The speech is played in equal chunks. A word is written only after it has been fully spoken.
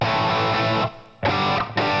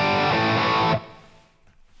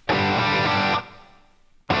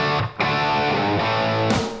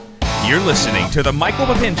You're listening to the Michael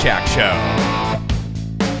Papinchak Show.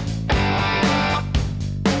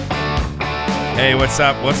 Hey, what's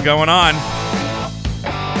up? What's going on?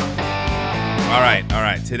 All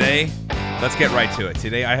right. Today, let's get right to it.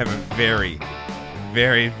 Today, I have a very,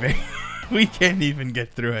 we can't even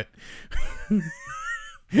get through it.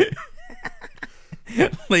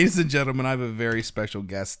 Ladies and gentlemen, I have a very special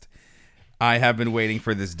guest. I have been waiting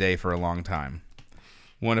for this day for a long time.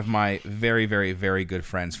 One of my very, very good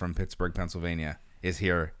friends from Pittsburgh, Pennsylvania is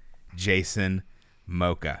here, Jason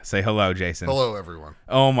Mocha. Say hello, Jason. Hello, everyone.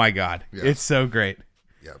 Oh, my God. Yeah. It's so great.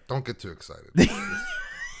 Yeah, don't get too excited.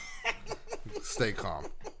 Stay calm.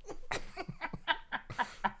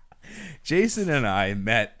 Jason and I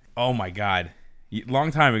met, oh, my God,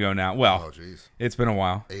 long time ago now. Well, geez. It's been a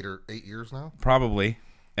while. 8 years now? Probably.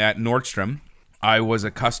 At Nordstrom. I was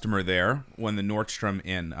a customer there when the Nordstrom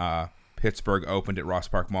in Pittsburgh opened at Ross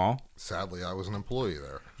Park Mall. Sadly, I was an employee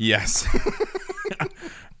there. Yes.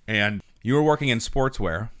 And you were working in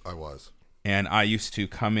sportswear. I was. And I used to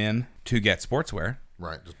come in to get sportswear.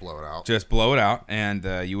 Right, just blow it out. Just blow it out, and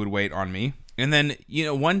you would wait on me. And then,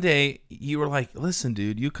 one day you were like, listen,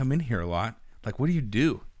 dude, you come in here a lot. Like, what do you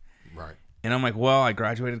do? Right. And I'm like, well, I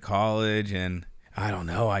graduated college, and I don't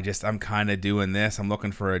know. I'm kind of doing this. I'm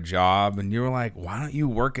looking for a job. And you were like, why don't you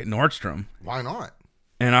work at Nordstrom? Why not?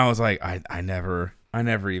 And I was like, I never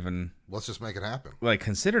even Let's just make it happen.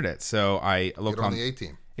 considered it. So I looked Get on the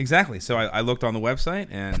A-team. Exactly. So I looked on the website,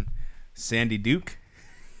 and Sandy Duke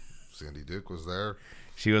was there.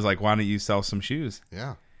 She was like, why don't you sell some shoes?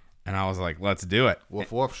 Yeah. And I was like, let's do it.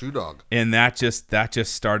 Woof woof, shoe dog. And that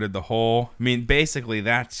just started the whole, basically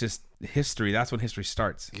that's just history. That's when history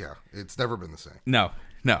starts. Yeah, it's never been the same. No.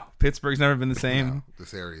 Pittsburgh's never been the same. No,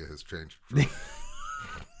 this area has changed.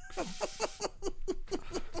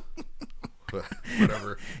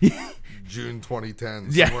 Whatever. June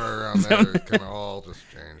 2010, somewhere around there, it kind of all just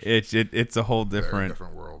changed. It's a whole different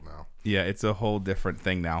world now. Yeah, it's a whole different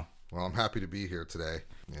thing now. Well, I'm happy to be here today,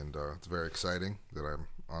 and it's very exciting that I'm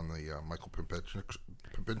on the Michael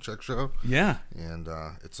Papinchak Show. Yeah. And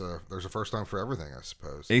there's a first time for everything, I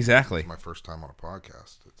suppose. Exactly. It's my first time on a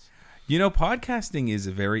podcast. Podcasting is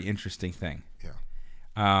a very interesting thing. Yeah.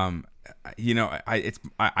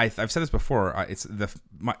 I've said this before. It's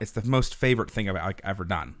the most favorite thing I've ever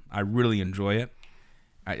done. I really enjoy it.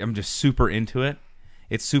 I'm just super into it.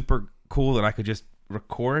 It's super cool that I could just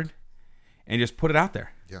record and just put it out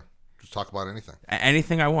there. Yeah. Just talk about anything.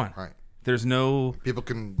 Anything I want. Right. There's no... People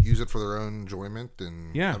can use it for their own enjoyment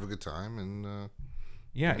and have a good time. And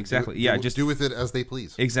yeah, exactly. Just do with it as they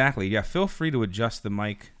please. Exactly. Yeah, feel free to adjust the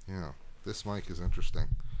mic. Yeah. This mic is interesting.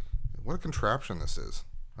 What a contraption this is.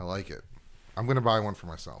 I like it. I'm going to buy one for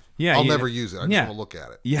myself. Yeah, I'll never use it. I just want to look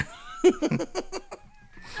at it. Yeah.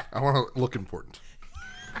 I want to look important.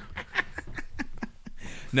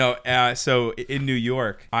 No, so in New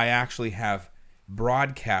York, I actually have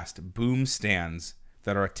broadcast boom stands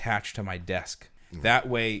that are attached to my desk. That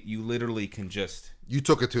way, you literally can just... You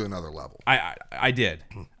took it to another level. I did.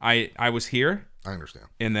 I was here. I understand.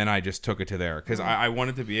 And then I just took it to there because I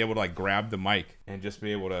wanted to be able to grab the mic and just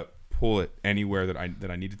be able to pull it anywhere that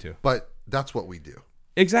I needed to. But that's what we do.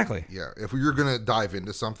 Exactly. Yeah. If you're going to dive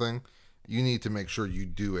into something, you need to make sure you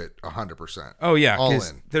do it 100%. Oh, yeah. All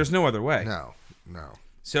in. There's no other way. No.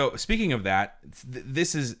 So speaking of that,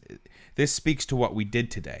 this speaks to what we did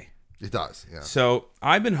today. It does, yeah. So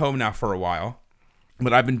I've been home now for a while,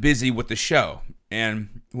 but I've been busy with the show.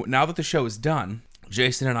 And now that the show is done,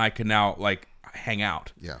 Jason and I can now hang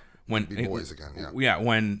out. Yeah. When be boys again, yeah. Yeah,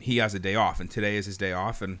 when he has a day off, and today is his day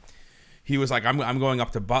off, and he was like, I'm going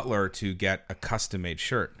up to Butler to get a custom-made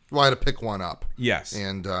shirt. Well, I had to pick one up. Yes.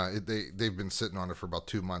 And they've been sitting on it for about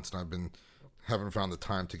 2 months, and haven't found the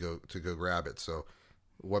time to go grab it. So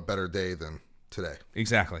what better day than today?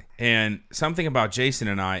 Exactly. And something about Jason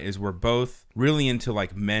and I is we're both really into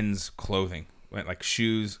men's clothing, like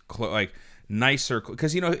shoes, nicer,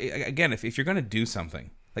 because again, if you're gonna do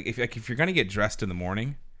something, if you're gonna get dressed in the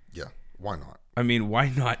morning, yeah, why not? Why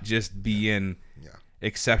not just be in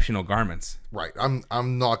exceptional garments? Right.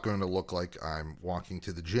 I'm not going to look like I'm walking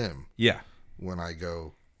to the gym. Yeah. When I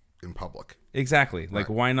go in public. Exactly.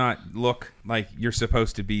 Why not look like you're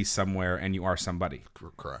supposed to be somewhere and you are somebody?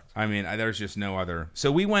 Correct. There's just no other.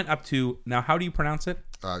 So we went up to, now how do you pronounce it?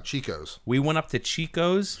 Chico's. We went up to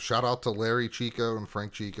Chico's. Shout out to Larry Chico and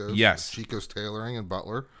Frank Chico's. Yes. Chico's Tailoring in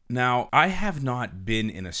Butler. Now, I have not been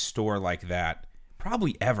in a store like that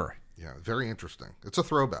probably ever. Yeah, very interesting. It's a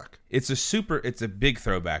throwback. It's a big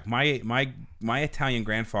throwback. My Italian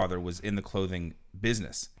grandfather was in the clothing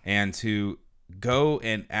business, and to go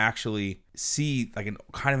and actually see like an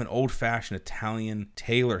kind of an old-fashioned Italian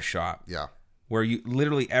tailor shop. Yeah. Where you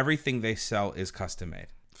literally everything they sell is custom made.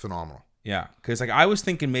 Phenomenal. Yeah, because like I was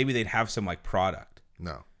thinking maybe they'd have some like product.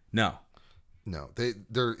 No.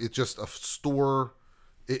 They're it's just a store.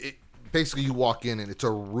 Basically you walk in and it's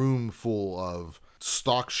a room full of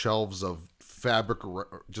stock shelves of fabric,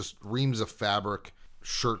 just reams of fabric,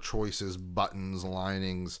 shirt choices, buttons,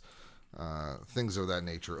 linings, things of that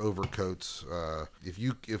nature, overcoats. If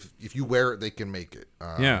you wear it, they can make it.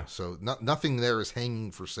 So nothing there is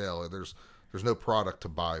hanging for sale. There's no product to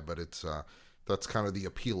buy, but it's that's kind of the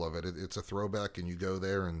appeal of it. It's a throwback, and you go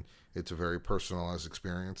there, and it's a very personalized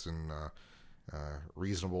experience and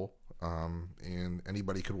reasonable. And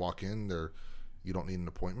anybody could walk in there. You don't need an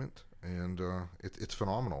appointment, and it's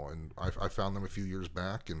phenomenal. And I found them a few years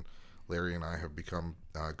back, and Larry and I have become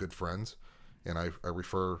good friends. And I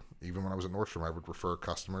refer, even when I was at Nordstrom, I would refer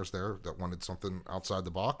customers there that wanted something outside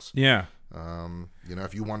the box. Yeah.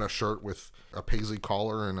 If you want a shirt with a paisley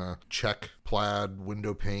collar and a check plaid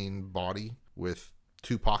window pane body with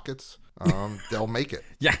 2 pockets, they'll make it.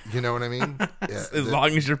 Yeah. You know what I mean? Yeah, as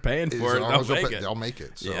long as you're paying for it, they'll make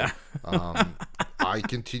it. So, yeah. I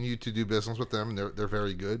continue to do business with them. They're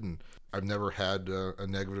very good, and I've never had a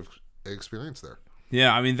negative experience there.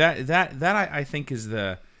 Yeah, I mean that I think is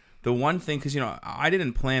the one thing, because I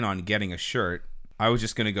didn't plan on getting a shirt. I was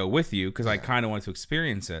just going to go with you because I kind of wanted to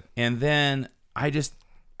experience it. And then I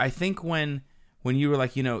think when you were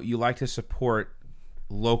like, you like to support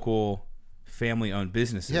local family-owned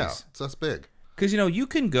businesses. Yeah, that's big. Because, you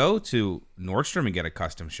can go to Nordstrom and get a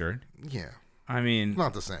custom shirt. Yeah. I mean, It's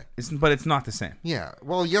not the same. But it's not the same. Yeah.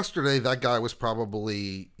 Well, yesterday that guy was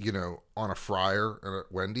probably, on a fryer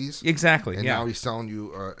at Wendy's. Exactly. And yeah. now he's selling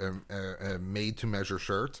you a made-to-measure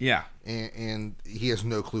shirt. Yeah. And he has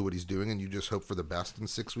no clue what he's doing, and you just hope for the best in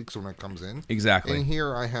 6 weeks when it comes in. Exactly. And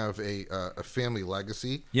here I have a family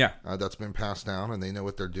legacy. Yeah. That's been passed down, and they know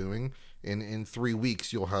what they're doing. In 3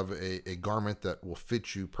 weeks, you'll have a garment that will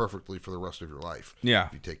fit you perfectly for the rest of your life. Yeah.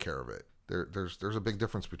 If you take care of it. There's a big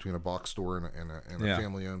difference between a box store and a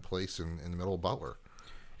family-owned place in the middle of Butler.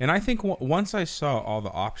 And I think once I saw all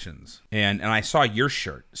the options, and I saw your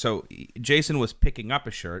shirt. So Jason was picking up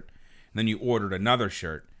a shirt, and then you ordered another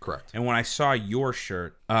shirt. Correct. And when I saw your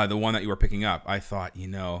shirt, the one that you were picking up, I thought,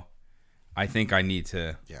 I think I need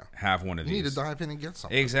to have one of these. You need to dive in and get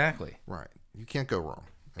something. Exactly. Right. You can't go wrong.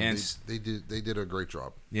 And they did a great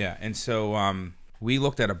job. Yeah. And so we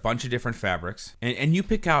looked at a bunch of different fabrics, and you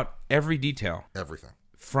pick out every detail. Everything.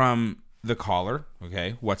 From the collar,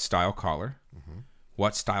 okay, what style collar,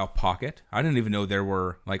 what style pocket. I didn't even know there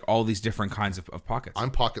were like all these different kinds of pockets.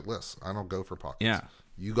 I'm pocketless. I don't go for pockets. Yeah.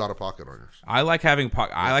 You got a pocket on yours. I like having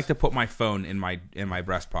pocket. Yes. I like to put my phone in my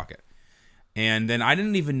breast pocket. And then I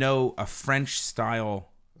didn't even know a French style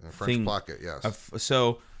French placket, yes.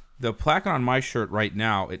 So the placket on my shirt right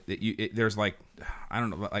now, there's like, I don't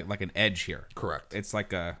know, like an edge here. Correct. It's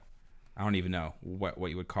like I don't even know what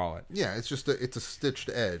you would call it. Yeah, it's just it's a stitched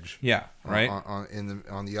edge. Yeah, right.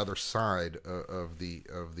 On the other side of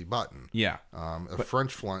the button. Yeah.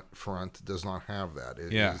 French front does not have that.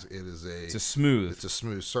 It's a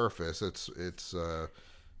smooth surface. It's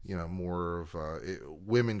more of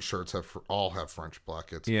women's shirts all have French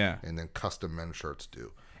plackets. Yeah. And then custom men's shirts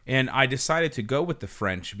do. And I decided to go with the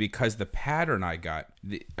French because the pattern I got,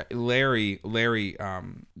 Larry,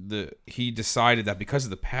 he decided that because of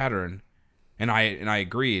the pattern, and I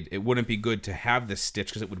agreed, it wouldn't be good to have this stitch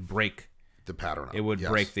because it would break the pattern. It would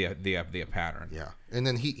break the pattern. Yeah, and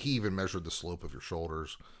then he even measured the slope of your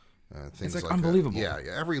shoulders. Things it's like unbelievable. That.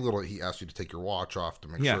 Yeah. Every little, he asked you to take your watch off to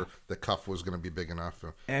make sure the cuff was going to be big enough.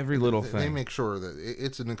 Every little thing. They make sure that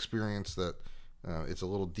it's an experience that. It's a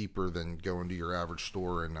little deeper than going to your average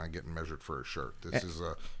store and getting measured for a shirt. This is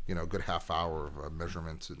a good half hour of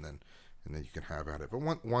measurements, and then you can have at it.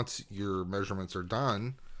 But once your measurements are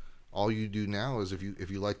done, all you do now is if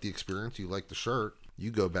you like the experience, you like the shirt, you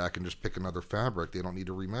go back and just pick another fabric. They don't need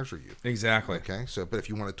to remeasure you. Exactly. Okay. So, but if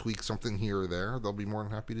you want to tweak something here or there, they'll be more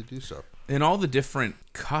than happy to do so. And all the different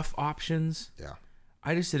cuff options. Yeah.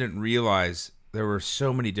 I just didn't realize there were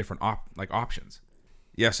so many different options.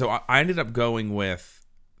 Yeah, so I ended up going with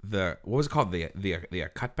what was it called? The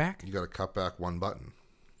cutback? You got a cutback one button.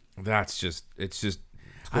 It's cool.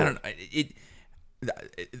 I don't know.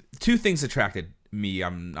 Two things attracted me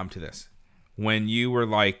to this. When you were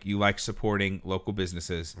like, you like supporting local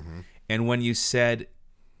businesses, and when you said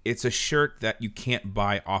it's a shirt that you can't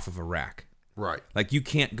buy off of a rack. Right. Like you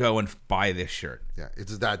can't go and buy this shirt. Yeah,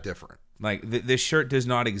 it's that different. Like this shirt does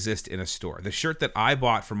not exist in a store. The shirt that I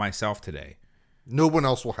bought for myself today, no one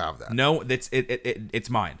else will have that. No, it's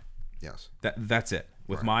mine. Yes. That's it.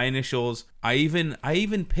 With my initials, I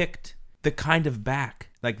even picked the kind of back.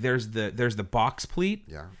 Like there's the box pleat.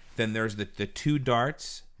 Yeah. Then there's the two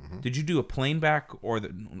darts. Did you do a plain back or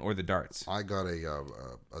the darts? I got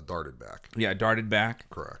a darted back. Yeah, darted back.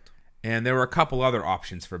 Correct. And there were a couple other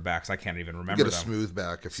options for backs. I can't even remember. You get a them. smooth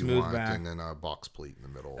back if you want, and then a box pleat in the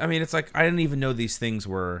middle. I mean, it's like I didn't even know these things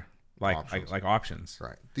were like options.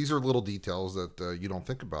 Right. These are little details that you don't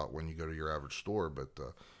think about when you go to your average store, but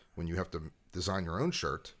when you have to design your own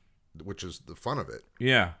shirt, which is the fun of it.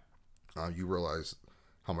 Yeah. You realize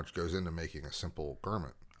how much goes into making a simple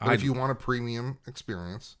garment. But if you want a premium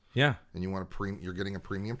experience, yeah, and you want you're getting a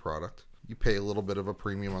premium product, you pay a little bit of a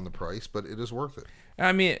premium on the price, but it is worth it.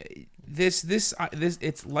 I mean, this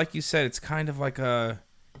it's like you said, it's kind of like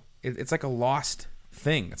it's like a lost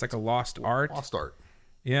thing. It's like a lost art. Lost art.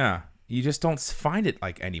 Yeah, you just don't find it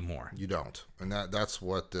like anymore. You don't, and that's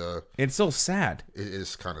what. It's so sad. It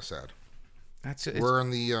is kind of sad. We're in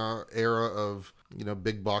the era of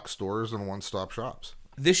big box stores and one-stop shops.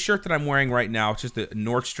 This shirt that I'm wearing right now, it's just a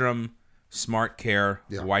Nordstrom Smart Care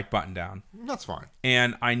white button down. That's fine.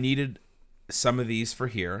 And I needed some of these for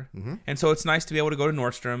here. And so it's nice to be able to go to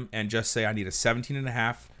Nordstrom and just say I need a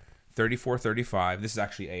 17.5, 34, 35. This is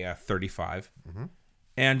actually a 35.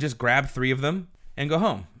 And just grab 3 of them and go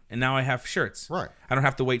home. And now I have shirts. Right. I don't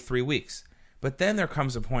have to wait 3 weeks. But then there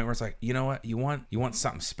comes a point where it's like, you know what? You want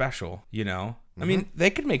something special, I mean, they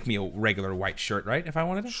could make me a regular white shirt, right? If I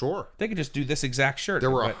wanted to. Sure. They could just do this exact shirt. There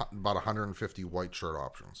were about 150 white shirt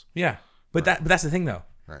options. Yeah. But that's the thing though.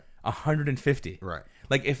 Right. 150. Right.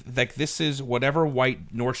 Like if this is whatever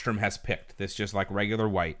white Nordstrom has picked. This just like regular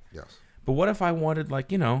white. Yes. But what if I wanted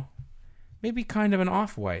maybe kind of an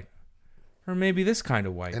off-white, or maybe this kind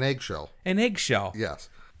of white. An eggshell. An eggshell. Yes.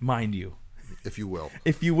 Mind you. If you will.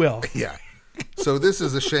 If you will. Yeah. So this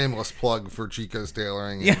is a shameless plug for Chico's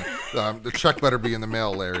Tailoring. And, the check better be in the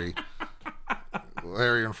mail, Larry.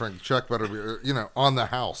 Larry and Frank, the check better be, on the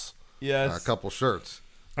house. Yes. A couple shirts.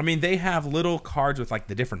 I mean, they have little cards with like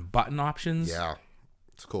the different button options. Yeah.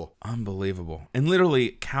 It's cool. Unbelievable. And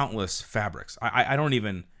literally countless fabrics. I don't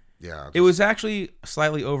even... Yeah. It was actually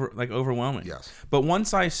slightly overwhelming. Yes. But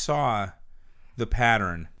once I saw the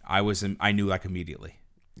pattern, I knew like immediately.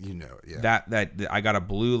 Yeah. That I got a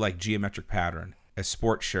blue like geometric pattern, a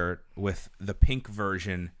sport shirt with the pink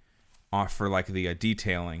version off for like the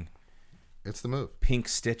detailing. It's the move. Pink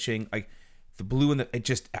stitching, like the blue and it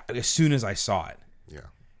just as soon as I saw it. Yeah.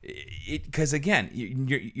 Because again,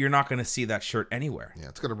 you're not going to see that shirt anywhere. Yeah,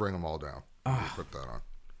 it's going to bring them all down. Put that on.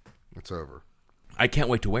 It's over. I can't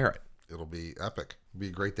wait to wear it. It'll be epic. It'll be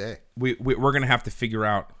a great day. We're going to have to figure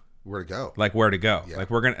out where to go. Like where to go. Yeah. Like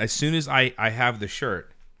we're going to, as soon as I have the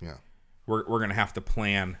shirt, yeah, we're going to have to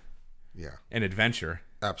plan an adventure.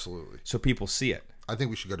 Absolutely. So people see it. I think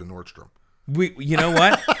we should go to Nordstrom. You know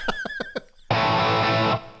what?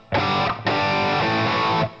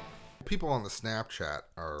 People on the Snapchat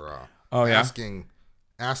are asking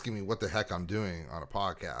me what the heck I'm doing on a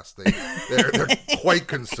podcast. They're quite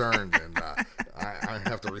concerned, and I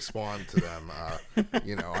have to respond to them.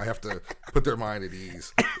 I have to put their mind at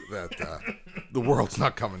ease that the world's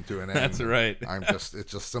not coming to an end. That's right.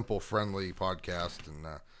 It's just simple, friendly podcast, and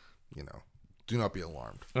do not be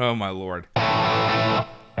alarmed. Oh my Lord.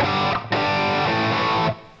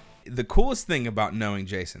 The coolest thing about knowing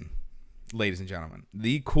Jason, ladies and gentlemen,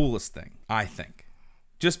 the coolest thing, I think,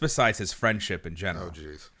 just besides his friendship in general. Oh,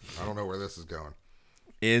 jeez. I don't know where this is going.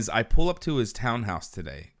 Is I pull up to his townhouse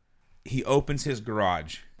today. He opens his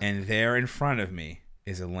garage, and there in front of me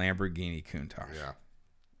is a Lamborghini Countach. Yeah.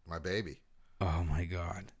 My baby. Oh, my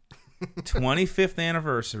God. 25th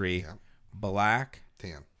anniversary. Yeah. Black.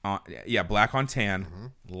 Tan. Black on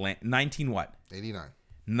tan. 19 what? 89.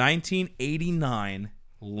 1989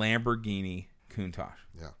 Lamborghini Countach.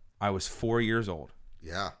 Yeah. I was 4 years old.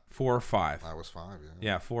 Yeah. 4 or 5. I was 5, yeah.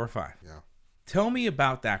 Yeah, 4 or 5. Yeah. Tell me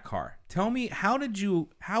about that car. Tell me, how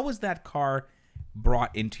was that car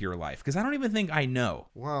brought into your life? Because I don't even think I know.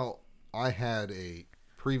 Well, I had a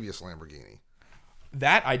previous Lamborghini.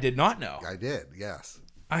 That I did not know. I did, yes.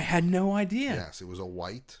 I had no idea. Yes, it was a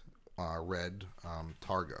white, red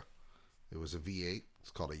Targa. It was a V8.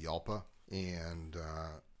 It's called a Yalpa. And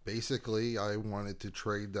basically, I wanted to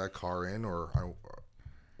trade that car in or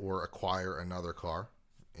acquire another car.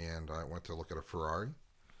 And I went to look at a Ferrari.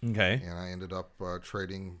 Okay. And I ended up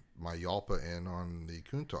trading my Yalpa in on the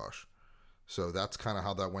Countach. So that's kind of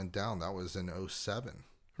how that went down. That was in 07.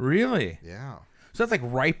 Really? Yeah. So that's like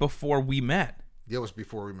right before we met. Yeah, it was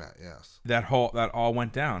before we met, yes. That all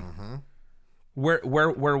went down. Mm-hmm.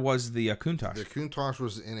 Where was the Countach? The Countach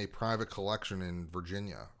was in a private collection in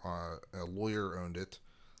Virginia. A lawyer owned it,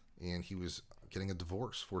 and he was getting a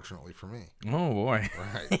divorce, fortunately for me. Oh, boy.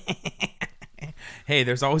 Right. Hey,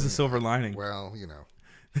 there's always a silver lining. Well,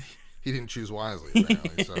 he didn't choose wisely,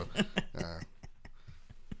 apparently. So,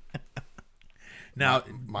 Now,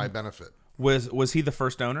 my benefit. was he the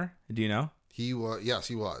first owner? Do you know? He was. Yes,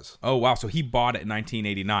 he was. Oh, wow. So he bought it in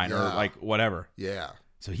 1989 or Yeah. like whatever. Yeah.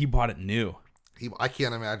 So he bought it new. I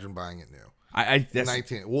can't imagine buying it new. That's,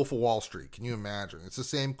 19 Wolf of Wall Street. Can you imagine? It's the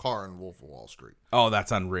same car in Wolf of Wall Street. oh,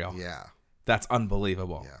 that's unreal. Yeah. That's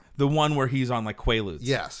unbelievable. Yeah. The one where he's on like Quaaludes.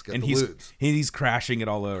 Yes, get and the he's ludes. he's crashing it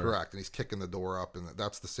all over. Correct. And he's kicking the door up, and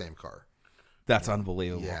that's the same car. That's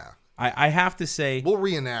unbelievable. Yeah. I have to say, We'll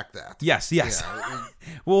reenact that. yes. Yeah.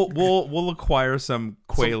 we'll acquire some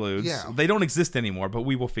Quaaludes. yeah. They don't exist anymore, but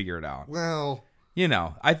we will figure it out. Well,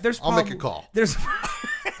 I'll make a call.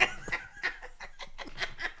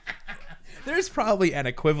 There's probably an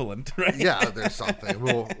equivalent, right? yeah, there's something.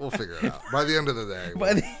 We'll figure it out. By the end of the day,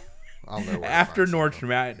 I'll know where to after find something.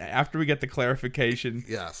 Nordstrom, after we get the clarification,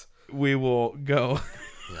 Yes. we will go.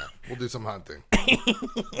 Yeah. We'll do some hunting.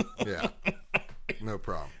 Yeah. No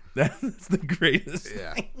problem. That's the greatest.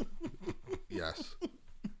 Yeah. Yes.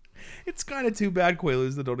 It's kind of too bad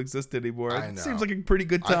Quaaludes that don't exist anymore. I It know. seems like a pretty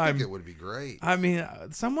good I time. think it would be great. I mean,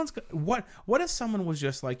 what if someone was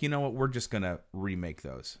just like, you know what, we're just gonna remake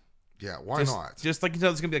those. Yeah, why not? Just like, it's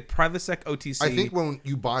gonna be like Prilosec OTC. I think when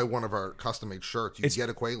you buy one of our custom-made shirts, you get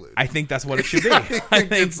a Quaalude. I think that's what it should be. I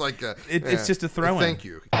think it's like it's just a throw-in. Thank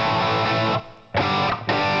you.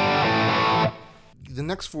 The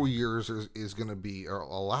next 4 years is going to be a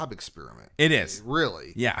lab experiment. It is.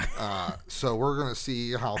 Really. Yeah. So we're going to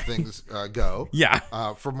see how things go. Yeah.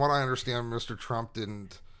 From what I understand, Mr. Trump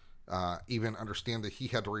didn't even understand that he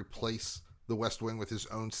had to replace the West Wing with his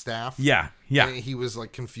own staff. Yeah. Yeah. And he was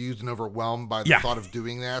like confused and overwhelmed by the Yeah. thought of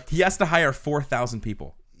doing that. He has to hire 4,000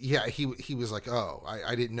 people. Yeah, he was like, oh,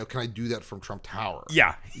 I didn't know. Can I do that from Trump Tower?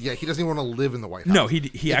 Yeah. Yeah, he doesn't even want to live in the White House. No, he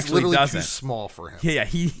it's actually literally doesn't. too small for him. Yeah.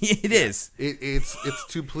 It is. It's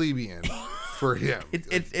too plebeian for him.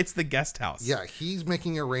 It's the guest house. Yeah, he's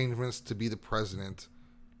making arrangements to be the president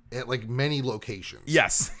at like many locations.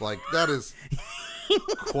 Yes. Like that is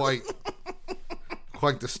quite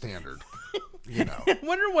the standard. I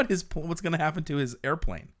wonder what's going to happen to his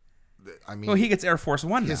airplane. I mean, Well, he gets Air Force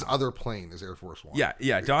One his now. other plane is Air Force One.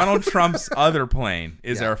 Yeah. Donald Trump's other plane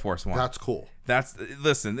is Yeah, Air Force One. That's cool.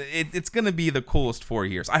 Listen. It's going to be the coolest 4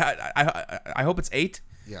 years. I hope it's 8.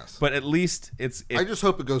 Yes, But at least it's. I just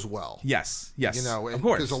hope it goes well. Yes. Of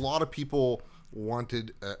course. Because a lot of people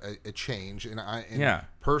wanted a change, and Yeah.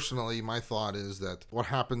 personally, my thought is that what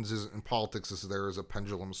happens is in politics is there is a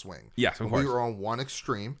pendulum swing. Yes, of And course. we were on one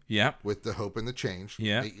extreme. Yeah. With the hope and the change.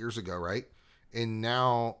 Yeah. 8 years ago, right? And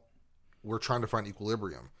now we're trying to find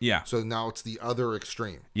equilibrium. Yeah. So now it's the other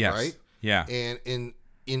extreme. Yes. Right. Yeah. And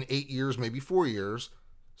in 8 years, maybe 4 years,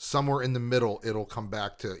 somewhere in the middle, it'll come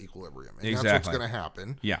back to equilibrium. And that's what's going to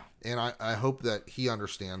happen. Yeah. And I hope that he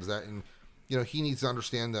understands that. And, he needs to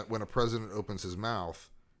understand that when a president opens his mouth,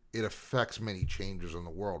 it affects many changes in the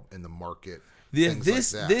world, in the market.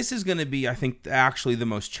 This like that. this is going to be, I think, actually the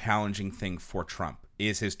most challenging thing for Trump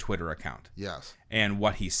is his Twitter account. Yes. And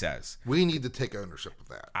what he says. We need to take ownership of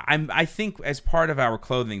that. I think as part of our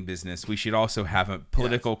clothing business, we should also have a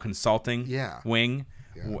political consulting wing.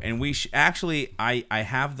 Yeah. And we actually, I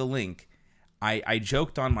have the link. I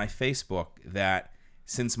joked on my Facebook that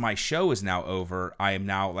since my show is now over, I am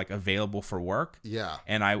now like available for work. Yeah.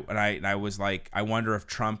 And I was like, I wonder if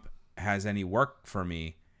Trump has any work for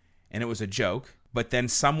me. And it was a joke. But then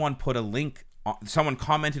someone put a link. Someone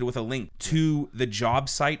commented with a link to the job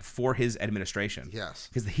site for his administration. Yes.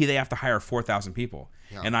 Because they have to hire 4,000 people.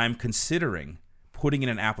 Yeah. And I'm considering putting in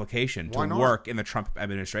an application to work in the Trump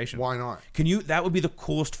administration. Why not? That would be the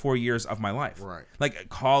coolest 4 years of my life. Right. Like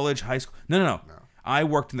college, high school. No. I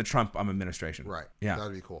worked in the Trump administration. Right. Yeah.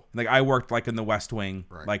 That'd be cool. Like I worked like in the West Wing,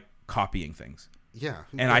 Right. like copying things. Yeah.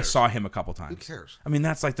 And I saw him a couple times. Who cares? I mean,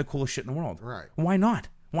 that's like the coolest shit in the world. Right. Why not?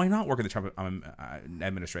 Why not work in the Trump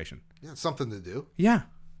administration? Yeah, it's something to do, Yeah.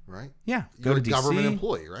 right? Yeah. You're Go a to government DC.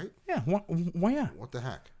 employee, right? Yeah. Why? Yeah. What the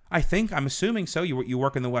heck? I'm assuming so. You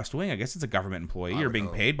work in the West Wing. I guess it's a government employee. You're would being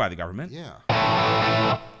hope. paid by the government.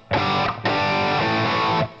 Yeah.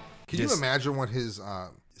 Can you Just- imagine what his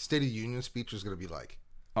State of the Union speech is going to be like?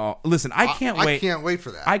 Oh, listen, I can't wait. I can't wait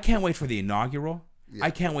for that. I can't wait for the inaugural. Yeah. I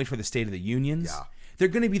can't wait for the State of the Unions. Yeah. They're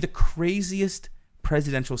going to be the craziest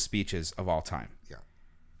presidential speeches of all time. Yeah.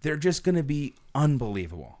 They're just going to be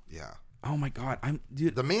unbelievable. Yeah. Oh my God,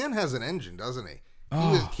 dude. The man has an engine, doesn't he? He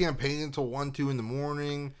was campaigning until 1, 2 in the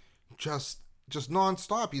morning, just just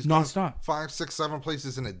nonstop. He's Nonstop. going 5, 6, 7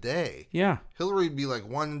 places in a day. Yeah. Hillary would be like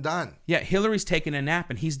one and done. Yeah, Hillary's taken a nap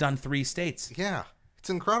and he's done 3 states. Yeah, it's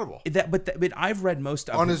incredible. But I've read most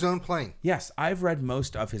of on his own plane. Yes, I've read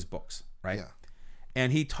most of his books, right? Yeah.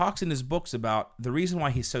 And he talks in his books about the reason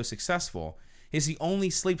why he's so successful is he only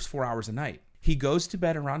sleeps 4 hours a night. He goes to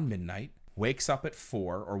bed around midnight, wakes up at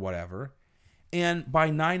 4 or whatever, and by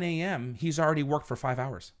 9 a.m., he's already worked for 5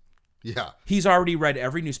 hours. Yeah. He's already read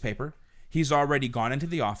every newspaper. He's already gone into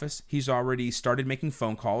the office. He's already started making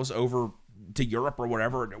phone calls over to Europe or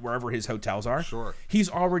wherever his hotels are. Sure. He's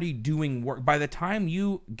already doing work. By the time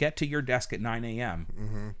you get to your desk at 9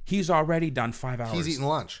 a.m., he's already done 5 hours. He's eating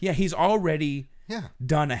lunch. Yeah, he's already Yeah.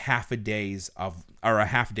 done a half a day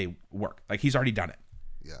work. Like he's already done it.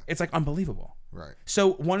 Yeah. It's like unbelievable. Right.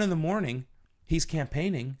 So 1 a.m, he's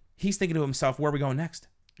campaigning. He's thinking to himself, where are we going next?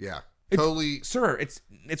 Yeah. Sir, it's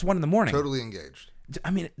 1 a.m. Totally engaged.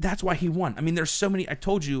 I mean, that's why he won. I mean, there's so many. I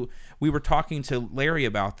told you we were talking to Larry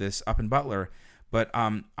about this up in Butler, but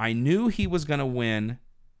I knew he was going to win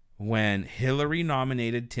when Hillary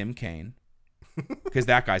nominated Tim Kaine because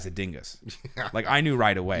that guy's a dingus. Yeah. Like I knew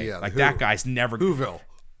right away. Yeah, like that guy's never. Whoville.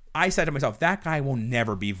 I said to myself, that guy will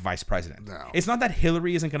never be vice president. No. It's not that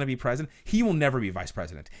Hillary isn't going to be president. He will never be vice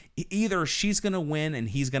president. Either she's going to win and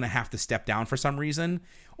he's going to have to step down for some reason,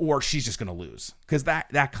 or she's just going to lose because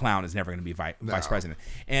that clown is never going to be vice president.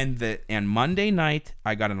 And Monday night,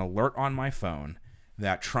 I got an alert on my phone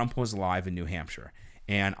that Trump was live in New Hampshire,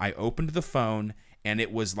 and I opened the phone and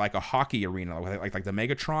it was like a hockey arena, like the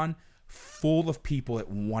Megatron, full of people at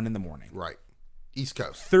 1 a.m. Right. East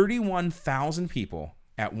Coast. 31,000 people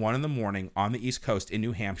at 1 a.m. on the East Coast in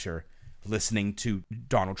New Hampshire listening to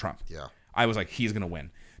Donald Trump. Yeah. I was like, he's going to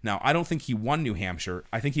win. Now, I don't think he won New Hampshire.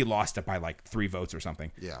 I think he lost it by like 3 votes or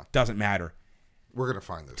something. Yeah. Doesn't matter. We're going to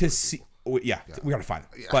find those. To see, yeah, we got to find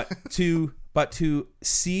them. Yeah. But to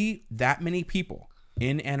see that many people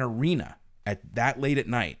in an arena at that late at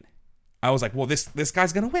night, I was like, well, this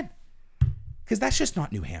guy's going to win. Because that's just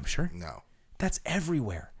not New Hampshire. No. That's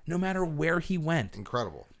everywhere. No matter where he went.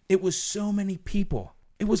 Incredible. It was so many people.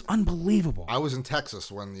 It was unbelievable. I was in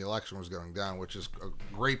Texas when the election was going down, which is a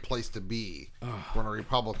great place to be when a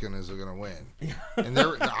Republican is going to win. And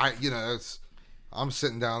I'm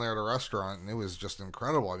sitting down there at a restaurant, and it was just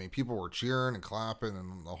incredible. I mean, people were cheering and clapping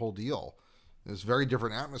and the whole deal. It was a very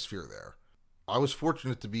different atmosphere there. I was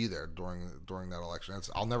fortunate to be there during that election.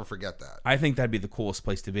 I'll never forget that. I think that'd be the coolest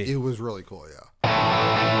place to be. It was really cool,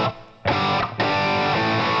 yeah.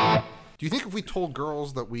 Do you think if we told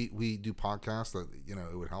girls that we do podcasts that,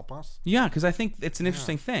 it would help us? Yeah, because I think it's an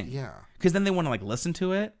interesting thing. Yeah. Because then they want to listen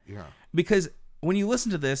to it. Yeah. Because when you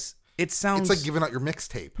listen to this, it sounds... It's like giving out your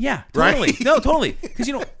mixtape. Yeah, totally. Right? No, totally.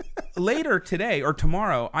 Because, later today or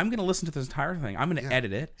tomorrow, I'm going to listen to this entire thing. I'm going to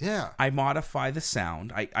edit it. Yeah. I modify the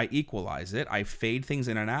sound. I equalize it. I fade things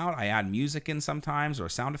in and out. I add music in sometimes or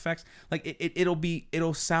sound effects. Like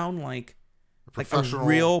it'll sound like a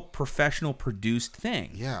real professional produced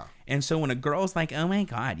thing. Yeah. And so when a girl's like, "Oh my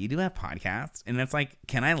God, you do have podcasts," and it's like,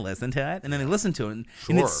 "Can I listen to it?" And then they listen to it,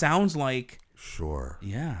 and it sounds like, sure,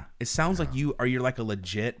 yeah, it sounds like you're like a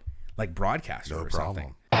legit like broadcaster or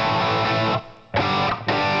something. I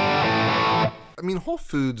mean, Whole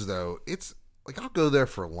Foods though, it's like I'll go there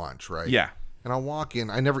for lunch, right? Yeah. And I'll walk in.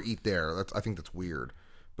 I never eat there. I think that's weird.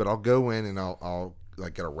 But I'll go in and I'll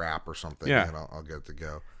like get a wrap or something. Yeah. And I'll get it to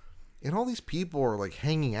go. And all these people are like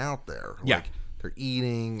hanging out there. Yeah. Like they're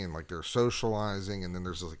eating and like they're socializing, and then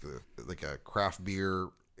there's like a craft beer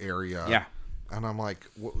area. Yeah. And I'm like,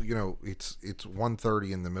 well, it's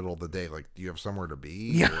 1:30 in the middle of the day. Like, do you have somewhere to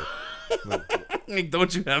be? Yeah. Or, like,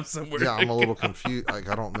 don't you have somewhere? Yeah, I'm a little confused. Like,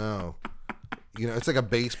 I don't know. It's like a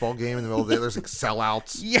baseball game in the middle of the day. There's like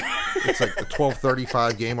sellouts. Yeah. It's like the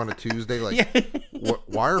 12:35 game on a Tuesday. Like,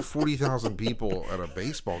 why are 40,000 people at a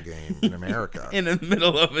baseball game in America in the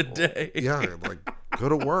middle of a day? Yeah, like go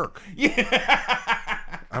to work. Yeah.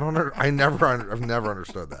 I've never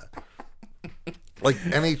understood that. Like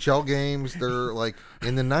NHL games, they're like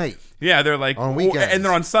in the night. Yeah, they're like on weekends, and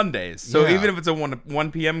they're on Sundays. So even if it's a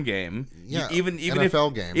 1 p.m. game, even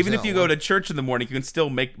NFL games, even if you go to church in the morning, you can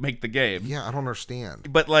still make the game. Yeah, I don't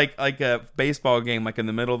understand. But like a baseball game, like in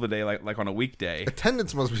the middle of the day, like on a weekday,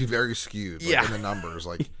 attendance must be very skewed. Like, in the numbers,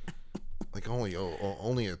 like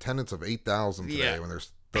only attendance of 8,000 today when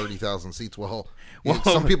there's 30,000 seats. Well,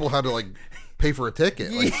 some people had to like pay for a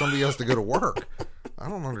ticket. Like somebody has to go to work. I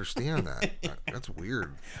don't understand that. That's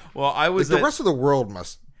weird. Well, I was the rest of the world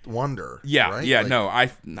must wonder. Yeah, right? yeah, Like, no,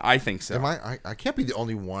 I think so. Am I can't be the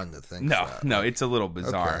only one that thinks No, that. no, it's a little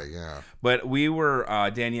bizarre. Okay, yeah. But we were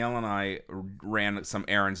Danielle and I ran some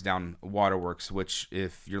errands down Waterworks, which,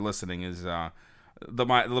 if you're listening, is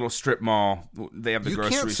my little strip mall. They have the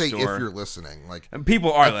grocery store. You can't say if you're listening. Like, And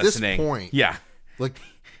people are at listening. this point, yeah, like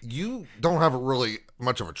you don't have really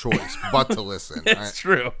much of a choice but to listen. it's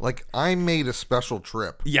true. Like, I made a special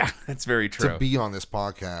trip Yeah, that's very true. to be on this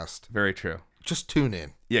podcast. Very true. Just tune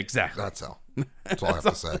in. Yeah, exactly. That's all. That's all I have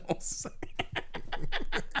to say.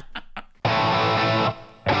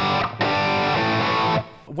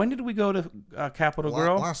 When did we go to Capitol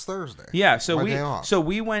Grill? Last Thursday. Yeah, so My we day off. so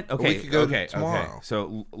we went. Okay, we could go okay. tomorrow.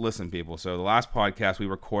 So listen, people. So the last podcast we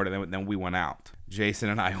recorded, then we went out. Jason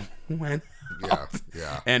and I went. Yeah,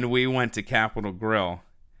 yeah, And we went to Capitol Grill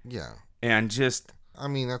yeah. and just I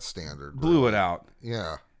mean, that's standard. blew it out.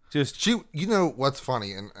 Yeah. Just You know what's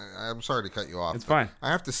funny, and I'm sorry to cut you off. It's fine.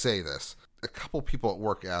 I have to say this. A couple people at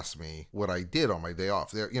work asked me what I did on my day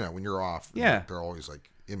off. They're, when you're off, Yeah. they're always like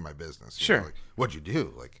in my business. Sure. Like, what'd you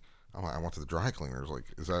do? Like, I went to the dry cleaners. Like,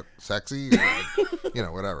 is that sexy? Or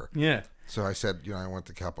like, whatever. yeah. So I said, I went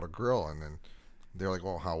to Capitol Grill, and then they're like,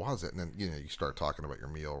 well, how was it? And then, you start talking about your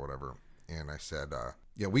meal or whatever. And I said,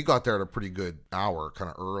 we got there at a pretty good hour, kind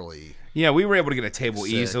of early. Yeah, we were able to get a table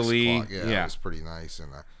 6 easily. o'clock. Yeah, it was pretty nice.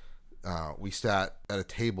 And we sat at a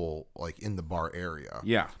table like in the bar area.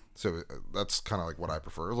 Yeah. So that's kind of like what I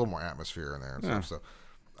prefer. A little more atmosphere in there and stuff. So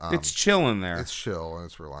It's chill in there. it's chill and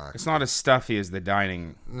it's relaxed. It's not as stuffy as the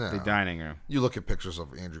dining No. room. You look at pictures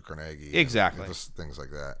of Andrew Carnegie. Exactly. And just things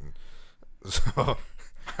like that. And so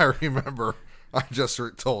I remember I just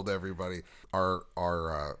told everybody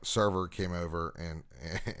our server came over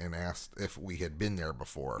and asked if we had been there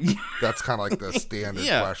before. That's kind of like the standard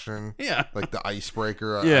question. Yeah. Like the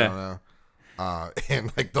icebreaker. I Yeah. don't know.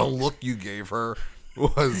 And like the look you gave her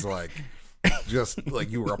was like, just like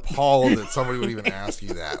you were appalled that somebody would even ask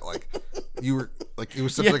you that. Like you were like, it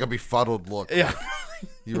was such like a befuddled look. Yeah. Like,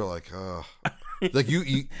 you were like, oh, like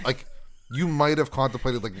you like you might have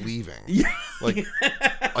contemplated like leaving. Yeah.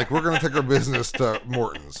 Like we're gonna take our business to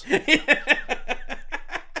Morton's.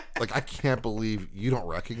 Like, I can't believe you don't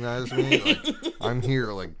recognize me. Like, I'm here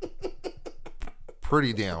like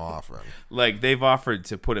pretty damn often. Like, they've offered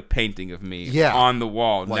to put a painting of me Yeah. on the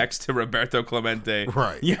wall Like- next to Roberto Clemente.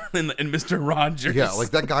 Right. Yeah, and Mr. Rogers. Yeah,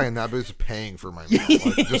 like that guy in that booth is paying for my meal.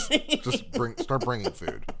 Like, just start bringing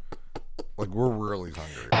food. Like, we're really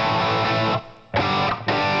hungry.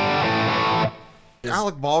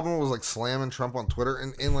 Alec Baldwin was like slamming Trump on Twitter,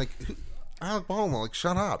 and like Alec Baldwin, like,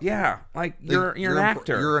 shut up. Yeah, like, you're an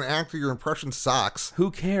actor. You're an actor. Your impression sucks. Who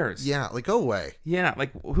cares? Yeah, like, go away. Yeah,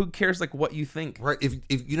 like, who cares, like, what you think? Right? If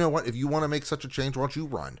you know what, if you want to make such a change, why don't you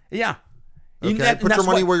run? Yeah. Okay, put your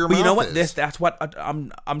money where your but you know mouth what? is. That's what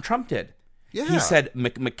Trump did. Yeah. He said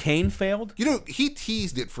McCain failed. He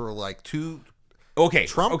teased it for like two. Okay.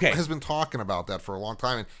 Trump okay. has been talking about that for a long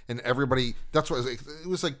time, and everybody. That's what it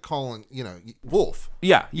was like calling, wolf.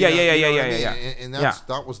 Yeah. You know what I Yeah. mean? And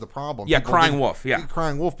that was the problem. Yeah, People crying didn't- wolf, yeah.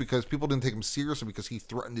 crying wolf because people didn't take him seriously because he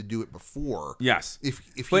threatened to do it before. Yes. If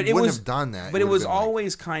he But it wouldn't was- have done that, But it would was have been like-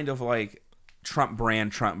 always kind of like Trump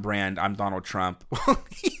brand. I'm Donald Trump.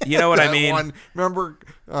 You know what I that mean? one, remember,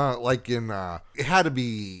 like in it had to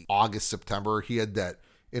be August, September. He had that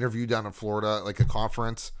interview down in Florida, like a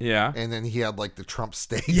conference. Yeah. And then he had like the Trump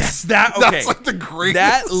steaks. Yes, that okay. That's like the greatest.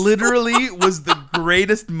 That literally was the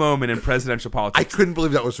greatest moment in presidential I politics. couldn't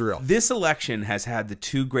believe that was real. This election has had the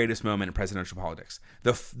two greatest moments in presidential politics.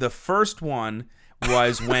 The first one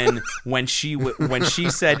was when she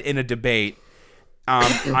said in a debate,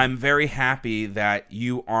 I'm very happy that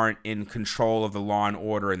you aren't in control of the law and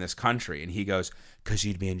order in this country. And he goes, because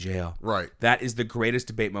you'd be in jail. Right. That is the greatest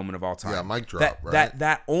debate moment of all time. Yeah, mic drop, right?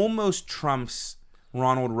 That almost trumps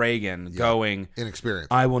Ronald Reagan going, Inexperience.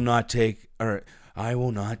 I will not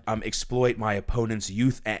exploit my opponent's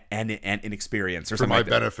youth and inexperience or something my like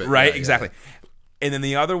that. benefit. Right, Yeah, exactly. And then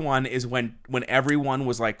the other one is when everyone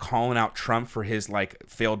was like calling out Trump for his like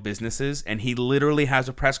failed businesses, and he literally has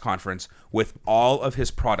a press conference with all of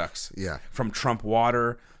his products. Yeah. From Trump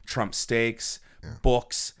water, Trump steaks,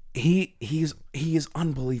 books. He is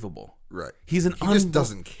unbelievable. Right. He's an He just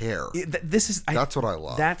doesn't care. That's what I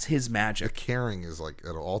love. That's his The magic. caring is like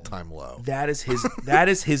at an all-time low. That is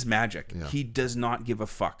his magic. Yeah. He does not give a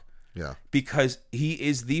fuck. Yeah. Because he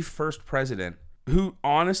is the first president who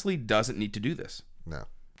honestly doesn't need to do this. No.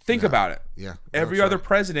 Think about it. Yeah. Every That's other right.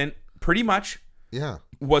 president pretty much Yeah.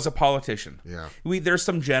 was a politician. Yeah. There's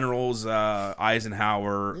some generals,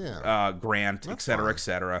 Eisenhower, Yeah. Grant, et That's cetera, fine. et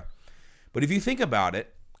cetera. But if you think about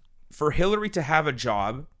it, for Hillary to have a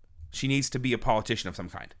job She needs to be a politician of some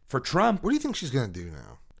kind. For Trump, What do you think she's gonna do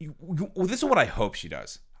now? well, this is what I hope she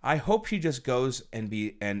does. I hope she just goes and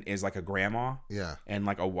is like a grandma, Yeah. and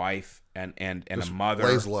like a wife and a mother,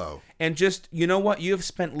 Lays low. and just, you know what, you have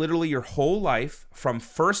spent literally your whole life from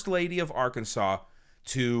First Lady of Arkansas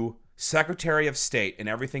to Secretary of State and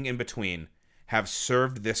everything in between, have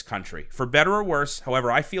served this country for better or worse. However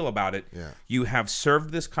I feel about it, Yeah. you have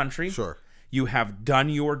served this country. Sure. You have done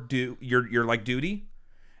your your like duty,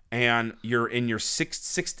 and you're in your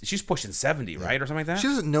sixth. She's pushing 70, right, or something like that. She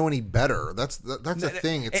doesn't know any better. That's the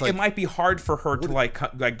thing. It's it might be hard for her to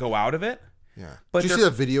like go out of it. Yeah. But Did you see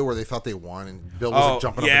that video where they thought they won and Bill was like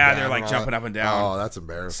jumping up and down? Yeah, they're like jumping up and down. Oh, that's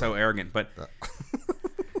embarrassing. So arrogant, but Bill.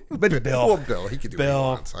 Bill, Well, Bill, he could do what he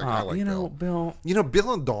wants. I like Bill. Bill. You know,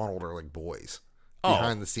 Bill and Donald are like boys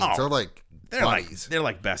behind the scenes. They're like buddies. They're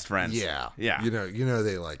like best friends. Yeah. Yeah. You know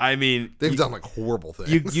they like. I mean, they've done like horrible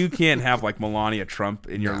things. You can't have like Melania Trump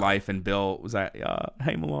in your life and Bill was like,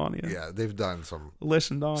 hey Melania. Yeah, they've done some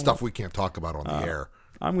Listen, Donald. stuff we can't talk about on the air.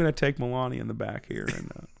 I'm gonna take Melania in the back here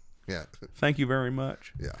and Yeah. thank you very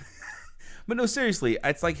much. Yeah. But no, seriously,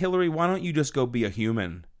 it's like, Hillary, why don't you just go be a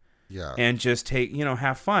human? Yeah. And just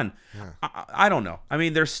have fun. Yeah. I don't know. I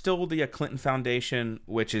mean, there's still the Clinton Foundation,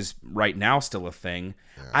 which is right now still a thing.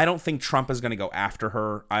 Yeah. I don't think Trump is going to go after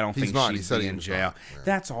her. I don't think she's be in jail. Yeah.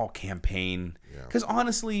 That's all campaign. Because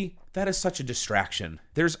honestly, that is such a distraction.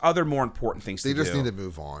 There's other more important things to do. They just need to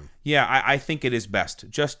move on. Yeah, I think it is best.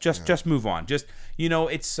 Just move on. Just,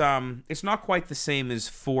 it's not quite the same as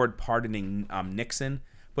Ford pardoning Nixon,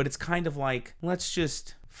 but it's kind of like, let's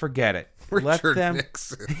just forget it. Richard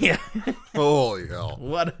Nixon. Yeah. Holy hell.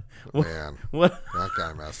 What? Man. What? That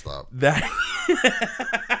guy messed up. That.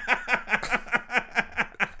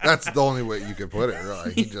 That's the only way you could put it,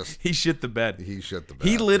 really. He shit the bed. He shit the bed.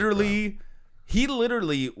 He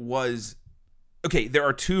literally was. Okay, there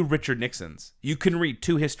are two Richard Nixons. You can read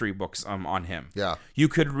two history books on him. Yeah. You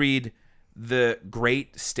could read The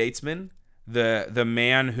Great Statesman, the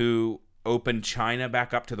man who opened China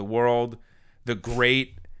back up to the world, the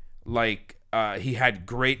great, he had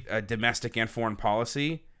great domestic and foreign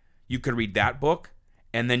policy. You could read that book,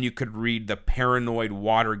 and then you could read the paranoid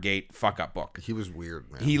Watergate fuck-up book. He was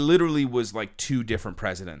weird, man. He literally was like two different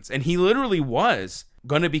presidents, and he literally was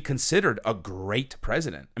going to be considered a great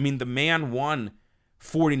president. I mean, the man won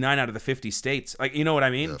 49 out of the 50 states. Like, you know what I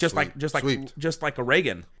mean? Yeah, just like a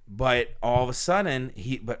Reagan. But all of a sudden,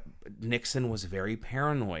 but Nixon was very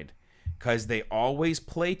paranoid, because they always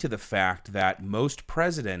play to the fact that most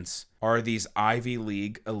presidents are these Ivy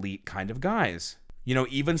League elite kind of guys. You know,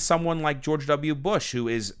 even someone like George W. Bush, who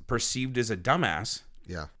is perceived as a dumbass,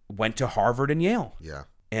 went to Harvard and Yale. Yeah.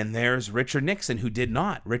 And there's Richard Nixon, who did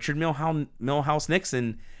not. Richard Milhouse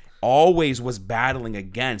Nixon always was battling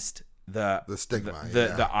against the stigma,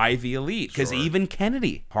 the Ivy elite. Because even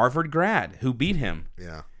Kennedy, Harvard grad, who beat him,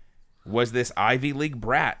 was this Ivy League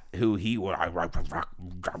brat who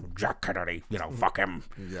Jack Kennedy, fuck him.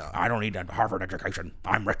 Yeah. I don't need a Harvard education.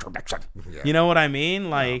 I'm Richard Nixon. Yeah. You know what I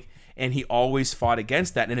mean? And he always fought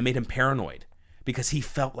against that, and it made him paranoid, because he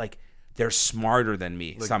felt like they're smarter than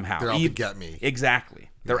me somehow. They're out to get me. Exactly.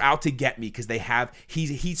 They're out to get me because they have.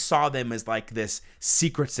 He saw them as like this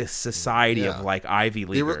secret society of like Ivy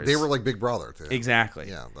Leaguers. They were like Big Brother to him. Exactly.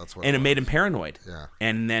 Yeah, that's what. And it made him paranoid. Yeah.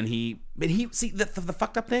 And then see the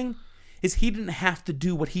fucked up thing is he didn't have to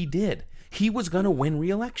do what he did. He was gonna win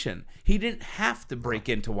re-election. He didn't have to break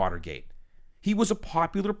into Watergate. He was a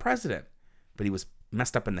popular president, but he was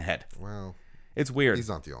messed up in the head. Well, it's weird. He's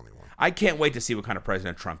not the only one. I can't wait to see what kind of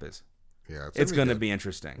president Trump is. Yeah, it's going to be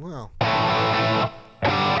interesting. Well,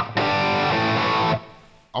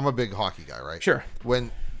 I'm a big hockey guy, right? Sure.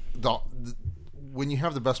 When you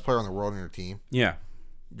have the best player in the world on your team,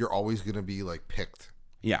 you're always going to be like picked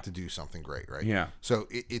to do something great, right? Yeah. So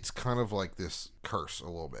it's kind of like this curse a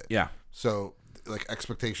little bit. Yeah. So like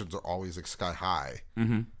expectations are always like sky high,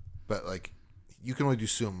 but like you can only do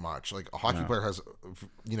so much. Like a hockey player has,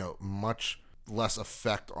 much less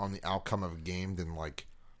effect on the outcome of a game than like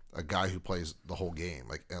a guy who plays the whole game.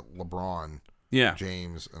 Like LeBron,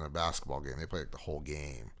 James in a basketball game, they play like the whole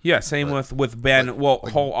game. Yeah, same with Ben.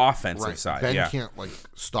 Whole offensive side. Ben can't like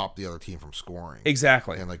stop the other team from scoring.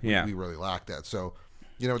 Exactly. And like we really lack that. So,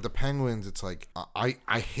 with the Penguins, it's like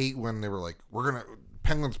I hate when they were like,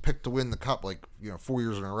 Penguins picked to win the cup 4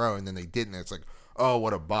 years in a row, and then they didn't. It's like, oh,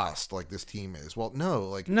 what a bust! Like this team is. Well,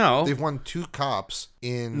 no, they've won 2 cups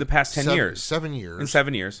in the past 10 years, 7 years. In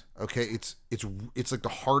 7 years, okay, it's like the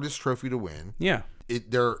hardest trophy to win. Yeah,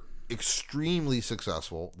 they're extremely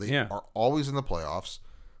successful. They are always in the playoffs.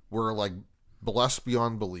 We're like blessed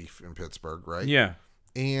beyond belief in Pittsburgh, right? Yeah,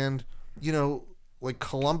 and like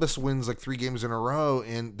Columbus wins like 3 games in a row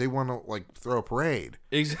and they want to like throw a parade.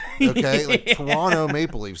 Exactly. Okay, like Toronto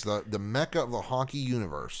Maple Leafs, the mecca of the hockey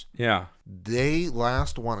universe. Yeah. They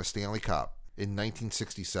last won a Stanley Cup in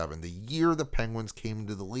 1967, the year the Penguins came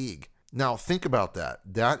into the league. Now think about that.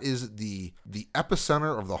 That is the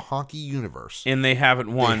epicenter of the hockey universe. And they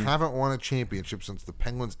haven't won. They haven't won a championship since the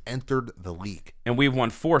Penguins entered the league. And we've won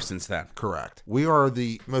 4 since then. Correct. We are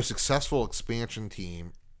the most successful expansion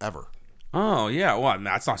team ever. Oh, yeah. Well,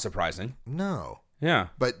 that's not surprising. No. Yeah.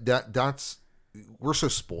 But that's we're so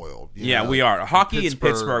spoiled. Yeah, we are. Hockey in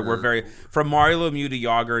Pittsburgh, we're very from Mario Lemieux to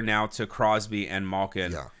Yager now to Crosby and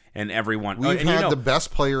Malkin. Yeah. And everyone. We've and had the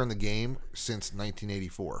best player in the game since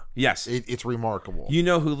 1984. Yes. It's remarkable. You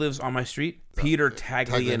know who lives on my street? Peter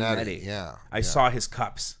Taglianetti. Yeah. I saw his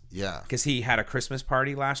cups. Yeah. Because he had a Christmas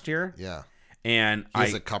party last year. Yeah. And he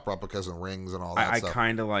has a cup replicas and rings and all that stuff. I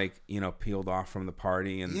kind of like, peeled off from the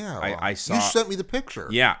party. And yeah. I saw. You sent me the picture.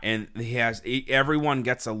 Yeah. And everyone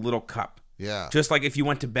gets a little cup. Yeah. Just like if you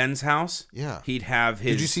went to Ben's house, yeah, he'd have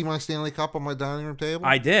his. Did you see my Stanley Cup on my dining room table?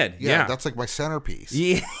 I did. Yeah. That's like my centerpiece.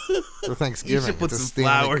 Yeah. For Thanksgiving. You should put it's some a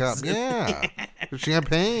Stanley flowers. Cup. Yeah. For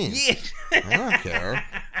champagne. Yeah. I don't care.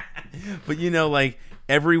 But like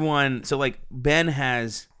everyone. So like Ben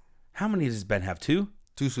has. How many does Ben have? 2?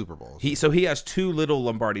 2 Super Bowls. He has 2 little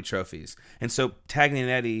Lombardi trophies, and so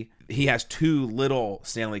Taglianetti he has 2 little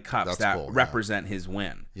Stanley Cups that cool, represent his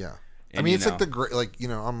win. Yeah. And, I mean, it's like the great, like,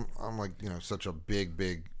 I'm like, such a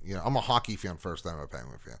big, I'm a hockey fan first, then I'm a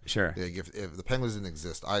Penguin fan. Sure. Like if the Penguins didn't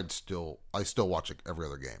exist, I still watch every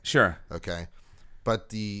other game. Sure. Okay. But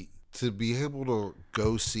to be able to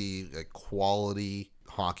go see like quality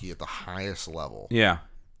hockey at the highest level. Yeah.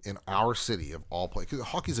 In our city of all places, because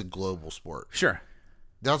hockey's a global sport. Sure.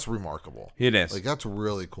 That's remarkable. It is. Like that's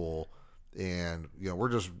really cool. And we're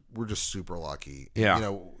just super lucky. Yeah.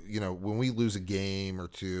 When we lose a game or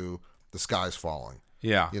two, the sky's falling.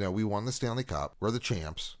 Yeah. We won the Stanley Cup. We're the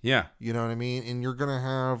champs. Yeah. You know what I mean? And you're going to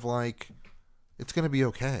have, like, it's going to be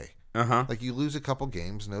okay. Uh-huh. Like, you lose a couple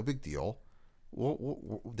games, no big deal.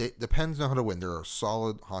 The Pens know how to win. They're a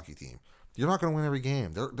solid hockey team. You're not going to win every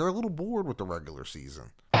game. They're a little bored with the regular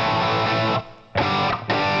season.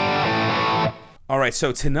 All right,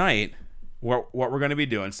 so tonight, what we're going to be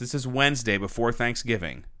doing, since this is Wednesday before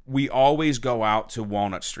Thanksgiving, we always go out to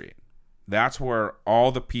Walnut Street. That's where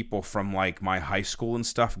all the people from like my high school and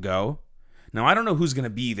stuff go. Now, I don't know who's going to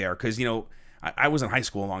be there because, I was in high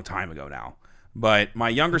school a long time ago now. But my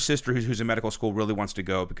younger sister, who's in medical school, really wants to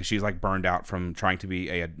go because she's like burned out from trying to be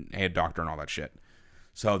a doctor and all that shit.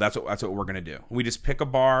 So that's what we're going to do. We just pick a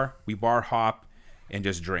bar, we bar hop, and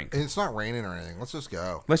just drink. And it's not raining or anything. Let's just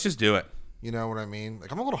go. Let's just do it. You know what I mean?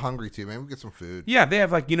 Like, I'm a little hungry too. Maybe we get some food. Yeah, they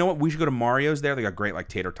have like, what? We should go to Mario's there. They got great like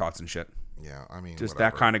tater tots and shit. Yeah, I mean, just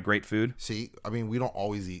whatever. That kind of great food. See, I mean, we don't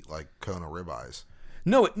always eat like Kona ribeyes.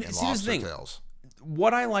 No, and see this thing. Tails.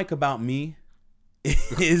 What I like about me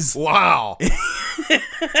is wow.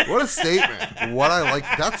 What a statement! What I like.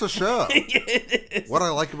 That's a show. What I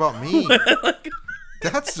like about me.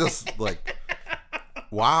 That's just like,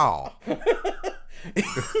 wow.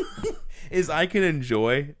 Is I can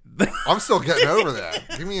enjoy. I'm still getting over that.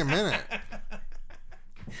 Give me a minute.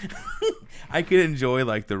 I can enjoy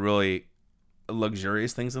like the really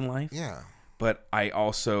luxurious things in life. Yeah. But I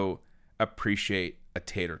also appreciate a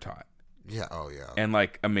tater tot. Yeah. Oh, yeah. And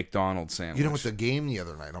like a McDonald's sandwich. With the game the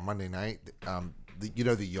other night on Monday night,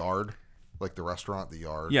 the Yard, like the restaurant, the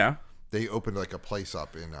Yard. Yeah. They opened like a place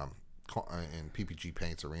up in PPG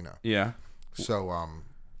Paints Arena. Yeah. So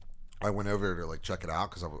I went over to like check it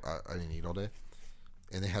out because I didn't eat all day,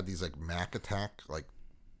 and they had these like Mac Attack like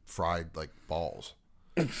fried like balls.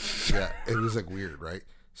 Yeah, it was like weird, right?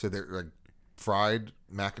 So they're like fried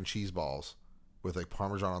mac and cheese balls with like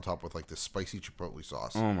Parmesan on top with like this spicy chipotle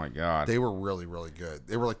sauce. Oh my god. They were really, really good.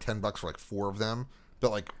 They were like $10 for like 4 of them.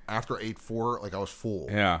 But like after I ate 4, like I was full.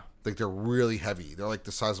 Yeah. Like they're really heavy. They're like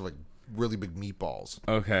the size of like really big meatballs.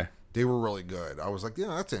 Okay. They were really good. I was like,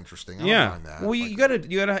 yeah, that's interesting. I don't mind that. Well, you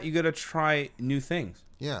gotta try new things.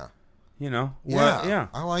 Yeah. Yeah.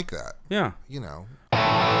 I like that. Yeah.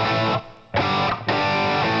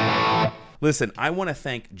 Listen, I want to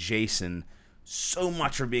thank Jason so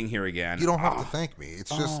much for being here again. You don't have to thank me. It's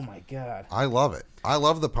just, oh my god, I love it. I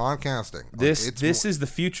love the podcasting. This is the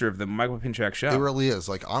future of the Michael Pinchak show. It really is.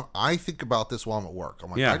 Like I think about this while I'm at work.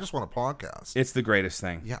 I'm like, I just want to podcast. It's the greatest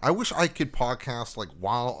thing. Yeah, I wish I could podcast like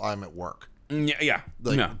while I'm at work. Yeah.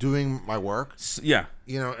 Like doing my work. Yeah.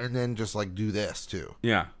 And then just like do this too.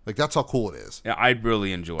 Yeah. Like that's how cool it is. Yeah, I'd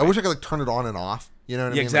really enjoy it. I wish I could like turn it on and off. You know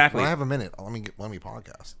what I mean? Exactly. Like, when I have a minute, let me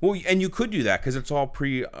podcast. Well, and you could do that because it's all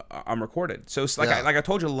I'm recorded. So it's like I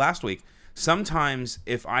told you last week. sometimes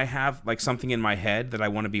if I have like something in my head that I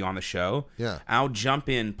want to be on the show, I'll jump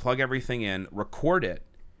in, plug everything in, record it.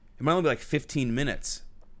 It might only be like 15 minutes.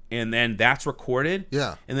 And then that's recorded.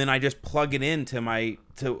 Yeah. And then I just plug it into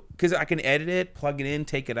because I can edit it, plug it in,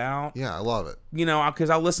 take it out. Yeah, I love it. You know, because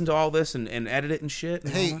I'll listen to all this and edit it and shit.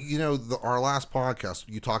 Hey, you know, our last podcast,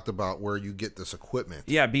 you talked about where you get this equipment.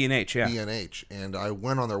 Yeah, B&H, yeah. B&H. And I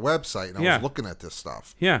went on their website and I was looking at this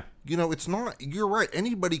stuff. Yeah. You know, it's not, you're right.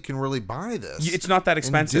 Anybody can really buy this. It's not that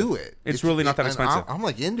expensive. And do it. It's really not that expensive. I'm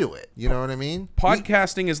like into it. You know what I mean?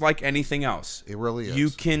 Podcasting is like anything else. It really is. You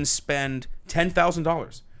can spend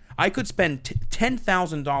 $10,000. I could spend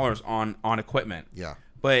 $10,000 on equipment. Yeah.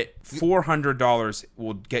 But $400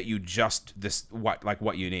 will get you just this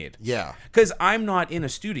what you need. Yeah. Because I'm not in a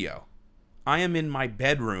studio. I am in my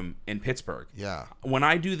bedroom in Pittsburgh. Yeah. When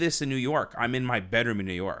I do this in New York, I'm in my bedroom in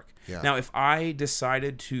New York. Yeah. Now, if I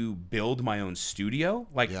decided to build my own studio,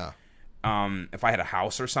 if I had a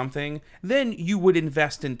house or something, then you would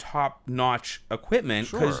invest in top-notch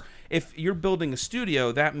equipment. Because if you're building a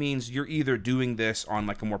studio, that means you're either doing this on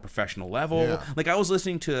like a more professional level. Yeah. Like I was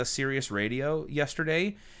listening to a Sirius Radio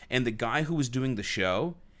yesterday, and the guy who was doing the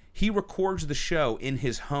show, he records the show in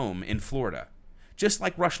his home in Florida, just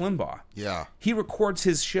like Rush Limbaugh. Yeah. He records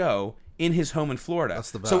his show in his home in Florida.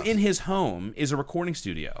 That's the best. So in his home is a recording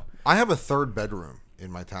studio. I have a third bedroom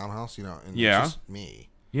in my townhouse, you know, and it's just me.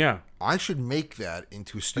 Yeah. I should make that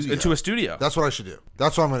into a studio. That's what I should do.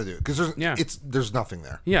 That's what I'm going to do. Because there's nothing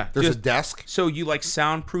there. Yeah. There's a desk. So you like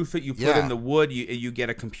soundproof it. You put in the wood. You get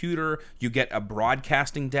a computer. You get a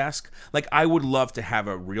broadcasting desk. Like I would love to have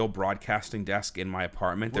a real broadcasting desk in my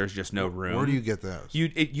apartment. There's just no room. Where do you get those?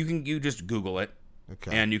 You just Google it.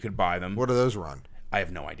 Okay. And you could buy them. What do those run? I have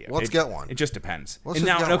no idea. Let's get one. It just depends.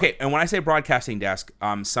 And when I say broadcasting desk,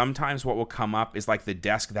 sometimes what will come up is like the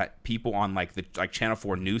desk that people on like Channel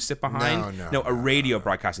 4 News sit behind. No, a radio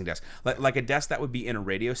broadcasting desk. Like a desk that would be in a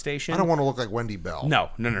radio station. I don't want to look like Wendy Bell.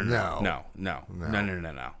 No. Well,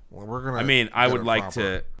 I would like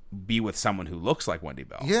to be with someone who looks like Wendy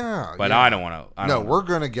Bell. Yeah. But I don't want to. We're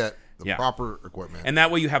going to get the proper equipment. And that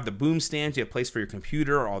way you have the boom stands, you have a place for your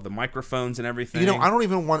computer, all the microphones and everything. You know, I don't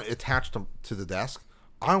even want it attached to the desk.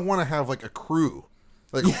 I want to have like a crew,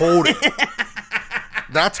 like hold it.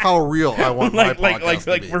 That's how real I want my podcast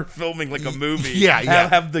to be. We're filming like a movie. Yeah.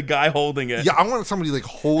 Have the guy holding it. Yeah, I want somebody like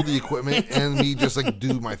hold the equipment and me just like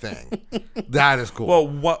do my thing. That is cool. Well,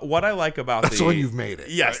 what I like about that's when you've made it.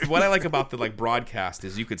 Yes, what I like about the like broadcast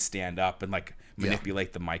is you could stand up and like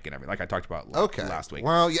manipulate the mic and everything, like I talked about last week.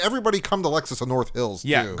 Well, everybody come to Lexus of North Hills.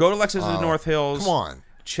 Yeah, too. go to Lexus of North Hills. Come on,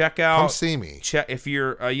 check out. Come see me. If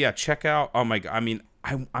you're check out. Oh my god, I mean.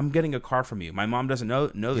 I'm getting a car from you. My mom doesn't know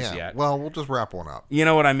this yet. Well, we'll just wrap one up. You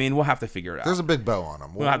know what I mean? We'll have to figure it out. There's a big bow on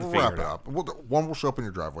them. We'll have to wrap it up. One will show up in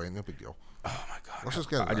your driveway, no big deal. Oh my god! Let's just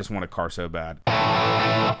get it. I just want a car so bad.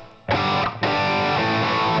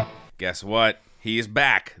 Guess what? He's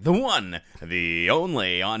back. The one, the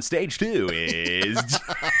only on stage 2 is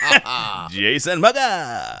Jason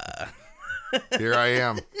Mugga. Here I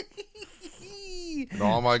am. In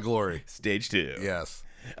all my glory. Stage 2. Yes.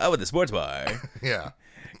 Oh, at the sports bar. Yeah.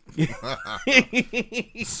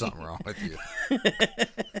 Something wrong with you.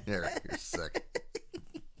 You're sick.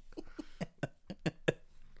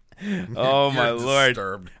 Oh my lord!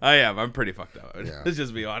 Disturbed. I am. I'm pretty fucked up. Yeah. Let's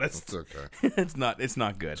just be honest. It's okay. It's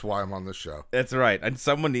not good. That's why I'm on this show. That's right. And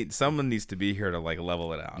someone needs to be here to like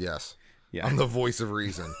level it out. Yes. Yeah. I'm the voice of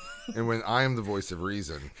reason, and when I am the voice of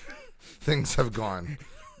reason, things have gone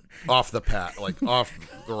off the off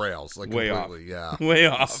the rails, like way completely. Off. Yeah. Way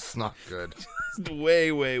off. It's not good.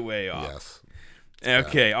 way off. Yes.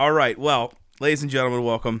 Okay. All right. Well, ladies and gentlemen,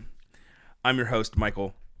 welcome. I'm your host,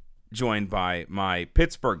 Michael, joined by my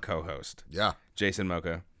Pittsburgh co-host, Jason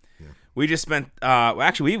Mocha. Yeah. We just spent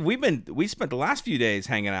actually we spent the last few days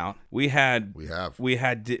hanging out. We had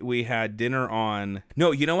dinner on.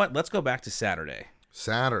 No, you know what? Let's go back to Saturday.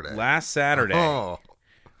 Last Saturday. Oh.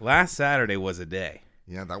 Last Saturday was a day.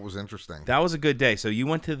 Yeah, that was interesting. That was a good day. So you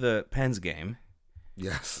went to the Pens game.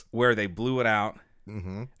 Yes. Where they blew it out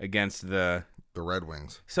against the Red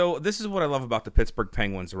Wings. So this is what I love about the Pittsburgh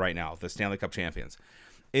Penguins right now, the Stanley Cup champions,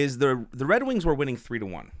 is the Red Wings were winning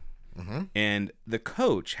 3-1. Mm-hmm. And the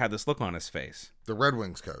coach had this look on his face. The Red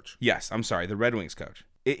Wings coach. Yes, I'm sorry, the Red Wings coach.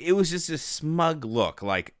 It was just a smug look,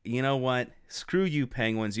 like, you know what? Screw you,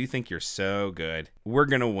 Penguins. You think you're so good. We're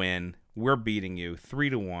going to win. We're beating you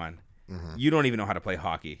 3-1. Mm-hmm. You don't even know how to play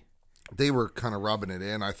hockey. They were kind of rubbing it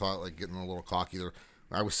in. I thought, like, getting a little cocky there.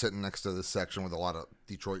 I was sitting next to this section with a lot of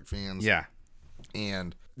Detroit fans. Yeah.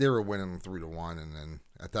 And they were winning 3-1. And then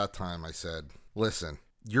at that time I said, listen,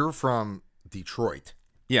 you're from Detroit.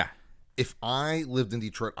 Yeah. if I lived in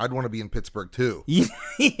Detroit, I'd want to be in Pittsburgh too.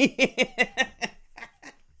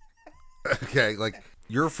 Okay, like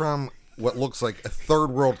you're from what looks like a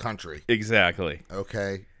third world country. Exactly.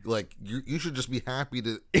 Okay, like you should just be happy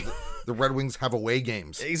to the Red Wings have away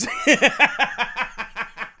games.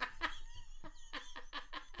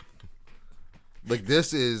 Like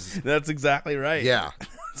this is. That's exactly right. Yeah.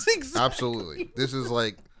 Exactly. Absolutely. This is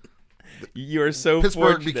like You're so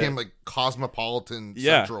Pittsburgh fortunate. became like cosmopolitan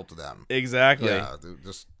central to them. Exactly. Yeah,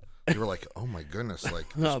 you were like, oh my goodness, like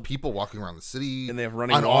there's people walking around the city And they have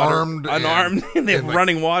running unarmed, water. Unarmed. And they have like,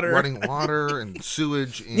 running water. running water and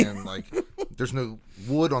sewage, and like there's no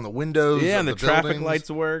wood on the windows. Yeah, of and the buildings. traffic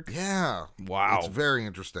lights work. Yeah. Wow. It's very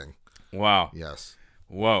interesting. Wow. Yes.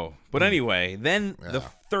 Whoa. But anyway, then the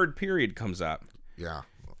third period comes up. Yeah.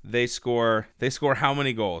 They score how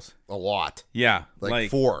many goals? A lot. Yeah.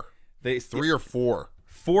 Like 4. They 3 or 4.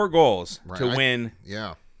 4 goals Right. to win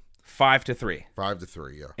Yeah. 5-3.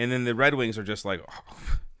 5-3, yeah. And then the Red Wings are just like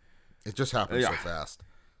It just happened so fast.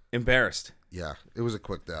 embarrassed. Yeah. It was a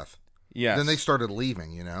quick death. Yes. Then they started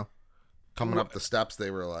leaving, Coming up the steps, they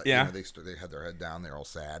were like, Yeah. they had their head down, they're all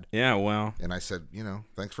sad. Yeah, well. And I said,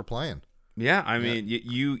 thanks for playing. Yeah, I mean,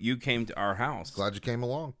 you came to our house. Glad you came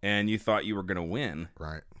along. And you thought you were going to win.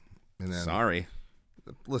 Right. And then Sorry.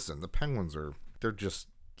 Listen, the Penguins they're just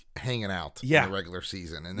hanging out in Yeah. the regular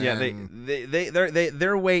season. And then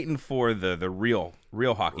they're waiting for the real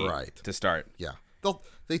hockey to start. Yeah.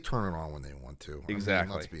 They turn it on when they want to.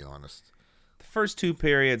 Exactly. Let's be honest. The first 2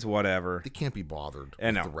 periods, whatever. They can't be bothered I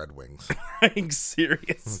with know. the Red Wings. Being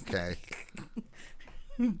serious. Okay.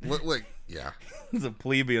 Yeah. The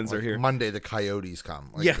plebeians are here. Monday, the Coyotes come.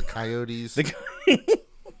 Like, Yeah. the Coyotes.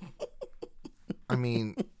 I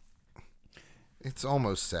mean, it's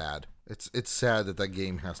almost sad. It's sad that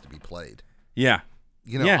game has to be played. Yeah.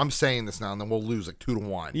 Yeah. I'm saying this now, and then we'll lose like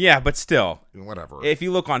 2-1. Yeah, but still. Whatever. If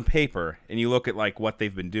you look on paper and you look at like what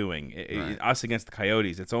they've been doing, us against the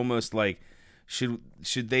Coyotes, it's almost like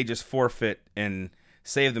should they just forfeit and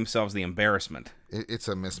save themselves the embarrassment? It's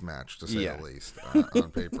a mismatch, to say the least.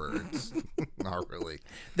 On paper, it's not really.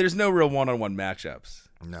 There's no real one-on-one matchups.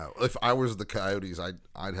 No. If I was the Coyotes,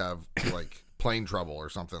 I'd have like plane trouble or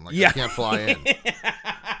something. Like I can't fly in.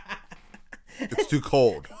 It's too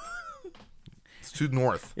cold. It's too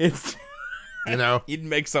north. It's you'd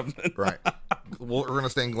make something right. We're gonna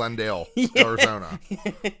stay in Glendale, Arizona.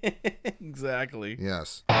 Exactly.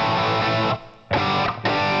 Yes.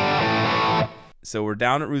 So we're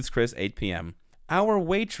down at Ruth's Chris, 8 p.m. Our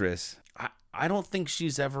waitress, I don't think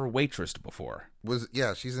she's ever waitressed before.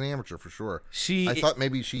 She's an amateur for sure. I thought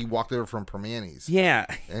maybe she walked over from Permanis. Yeah,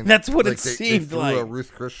 and that's what like, it they seemed threw like. a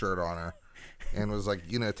Ruth Chris shirt on her, and was like,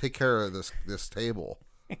 take care of this table.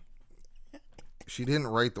 She didn't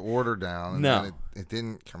write the order down, and then it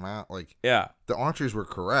didn't come out like. Yeah, the entrees were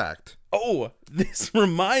correct. Oh, this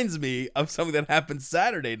reminds me of something that happened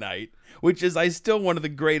Saturday night, which is still one of the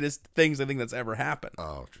greatest things I think that's ever happened.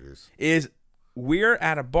 Oh, jeez. Is we're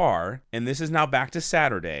at a bar, and this is now back to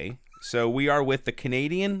Saturday. So we are with the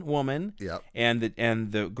Canadian woman and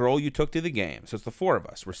the girl you took to the game. So it's the 4 of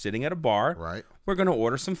us. We're sitting at a bar. Right. We're going to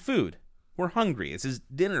order some food. We're hungry. This is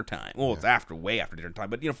dinner time. Well, it's way after dinner time,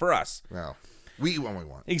 but for us. Well, we eat when we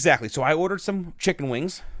want. Exactly. So I ordered some chicken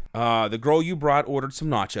wings. The girl you brought ordered some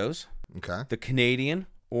nachos. Okay. The Canadian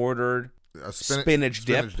ordered a spinach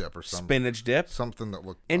dip or something. Spinach dip. Something that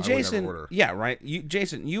looked. And I would Jason, never order. yeah, right.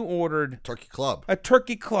 Jason, you ordered turkey club. A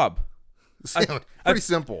turkey club. Pretty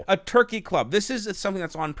simple. A turkey club. This is something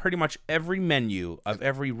that's on pretty much every menu of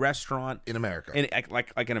every restaurant in America.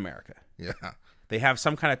 Like in America. Yeah. They have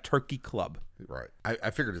some kind of turkey club. Right. I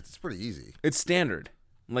figured it's pretty easy. It's standard.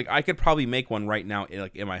 Like I could probably make one right now,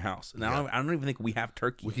 in my house. And I don't even think we have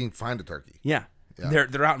turkey. We can find a turkey. Yeah.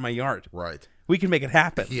 They're out in my yard. Right. We can make it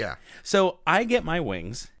happen. Yeah. So I get my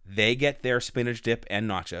wings. They get their spinach dip and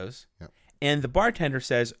nachos. Yep. And the bartender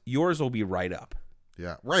says, yours will be right up.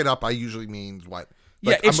 Yeah. Right up, I usually means what?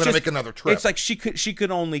 Like, I'm going to make another trip. It's like she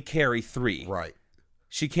could only carry 3. Right.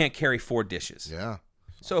 She can't carry 4 dishes. Yeah.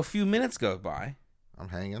 So a few minutes go by. I'm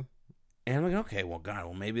hanging. And I'm like, okay,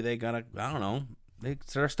 well, maybe they got to, I don't know.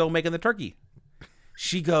 They're still making the turkey.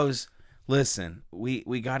 She goes, listen,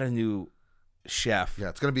 we got a new chef. Yeah,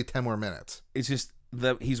 it's going to be 10 more minutes. It's just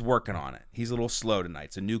he's working on it. He's a little slow tonight.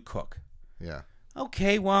 It's a new cook. Yeah.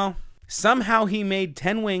 Okay, well, somehow he made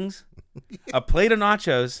 10 wings, a plate of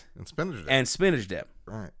nachos, and spinach dip.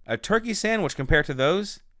 Right. A turkey sandwich compared to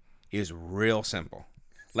those is real simple.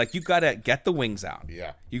 Like, you got to get the wings out.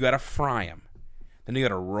 Yeah. You got to fry them. Then you got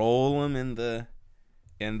to roll them in the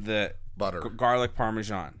butter, garlic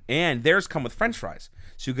parmesan. And theirs come with French fries.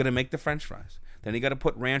 So you got to make the French fries. Then you got to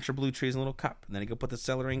put ranch or blue cheese in a little cup. And then you got to put the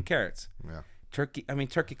celery and carrots. Yeah. Turkey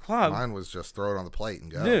club. Mine was just throw it on the plate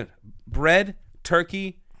and go. Dude, bread,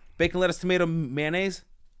 turkey, bacon, lettuce, tomato, mayonnaise,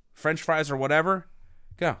 French fries or whatever.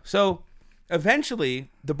 Go. So eventually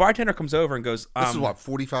the bartender comes over and goes, This is what,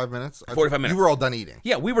 45 minutes? 45 minutes. You were all done eating.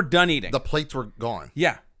 Yeah, we were done eating. The plates were gone.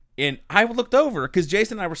 Yeah. And I looked over because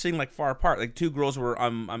Jason and I were sitting like far apart. Like two girls were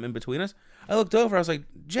in between us. I looked over. I was like,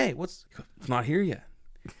 Jay, it's not here yet.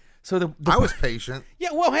 So I was patient. Yeah,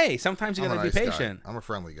 well, hey, sometimes you I'm gotta a be nice patient. guy. I'm a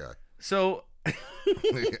friendly guy. So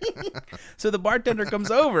so the bartender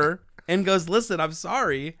comes over and goes, listen, I'm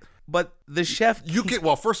sorry, but the chef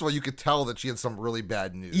First of all, you could tell that she had some really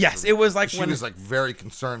bad news. Yes, it was like she was like very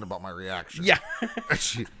concerned about my reaction. Yeah.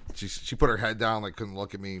 she put her head down, like couldn't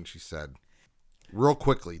look at me, and she said, real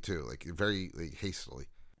quickly too, like very hastily,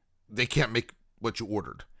 they can't make what you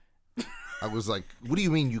ordered. I was like, what do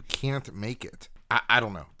you mean you can't make it? I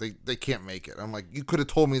don't know. They can't make it. I'm like, you could have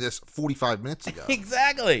told me this 45 minutes ago.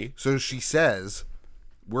 Exactly. So she says,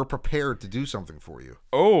 we're prepared to do something for you.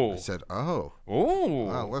 Oh. I said, oh,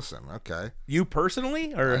 listen, okay. You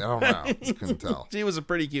personally? Or I don't know. I couldn't tell. She was a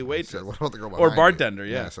pretty cute I waitress. said, what about the girl Or behind bartender,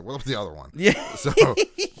 you? yeah. I said, what about the other one? Yeah. So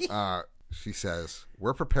she says,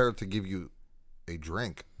 we're prepared to give you a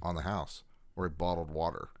drink on the house or a bottled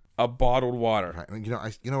water. A bottled water. Right. And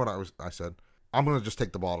you know what I said? I'm going to just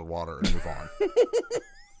take the bottled water and move on.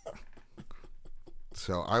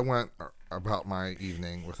 So I went about my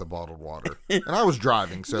evening with a bottled water. And I was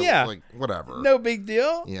driving, so Yeah. like whatever. No big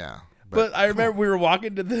deal. Yeah. But I remember we were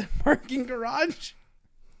walking to the parking garage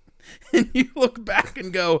and you look back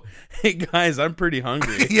and go, hey guys, I'm pretty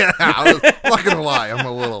hungry. Yeah, I was not going to lie. I'm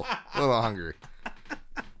a little hungry.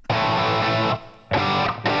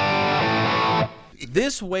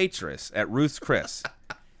 This waitress at Ruth's Chris,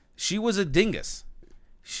 she was a dingus.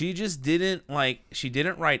 She just didn't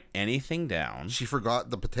write anything down. She forgot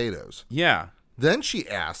the potatoes. Yeah. Then she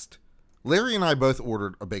asked, Larry and I both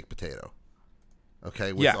ordered a baked potato.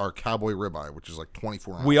 Okay, with our cowboy ribeye, which is like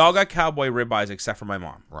 24 ounces. We all got cowboy ribeyes except for my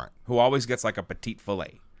mom. Right. Who always gets like a petite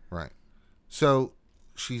filet. Right. So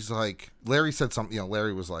she's like, Larry said something,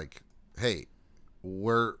 Larry was like, hey,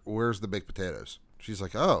 where's the baked potatoes? She's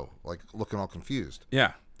like, oh, like looking all confused.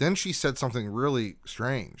 Yeah. Then she said something really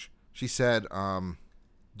strange. She said,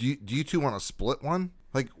 do you two want to split one?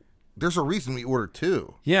 Like, there's a reason we ordered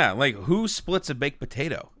two. Yeah, like who splits a baked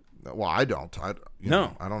potato? Well, I don't. I don't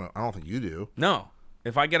know. I don't think you do. No.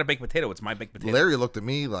 If I get a baked potato, it's my baked potato. Larry looked at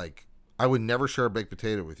me like, I would never share a baked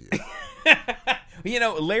potato with you.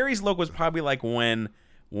 Larry's look was probably like when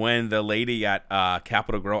the lady at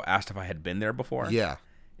Capitol Grill asked if I had been there before. Yeah.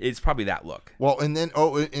 It's probably that look. Well, and then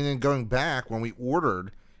going back, when we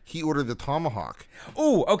ordered, he ordered the tomahawk.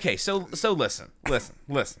 Oh, okay. So listen.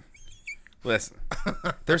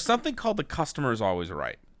 There's something called the customer is always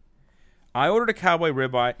right. I ordered a cowboy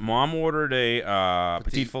ribeye. Mom ordered a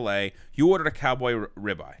petite filet. You ordered a cowboy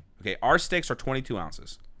ribeye. Okay, our steaks are 22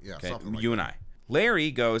 ounces. Yeah, okay, something like you that. and I. Larry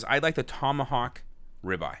goes, I'd like the tomahawk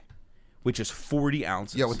ribeye, which is 40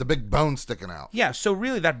 ounces. Yeah, with the big bone sticking out. Yeah, so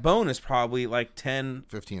really that bone is probably like 10...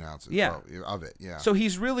 15 ounces Yeah. probably, of it, yeah. So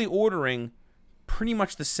he's really ordering pretty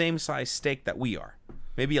much the same size steak that we are.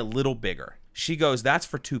 Maybe a little bigger. She goes, that's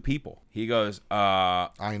for two people. He goes,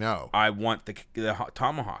 I know. I want the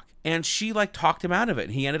tomahawk. And she like talked him out of it.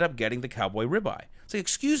 And he ended up getting the cowboy ribeye. It's like,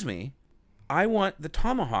 excuse me, I want the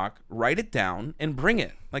tomahawk. Write it down and bring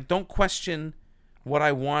it. Like, don't question what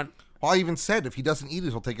I want. Well, I even said if he doesn't eat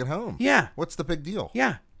it, he'll take it home. Yeah. What's the big deal?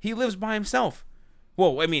 Yeah. He lives by himself.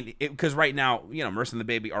 Well, I mean, because right now, Merce and the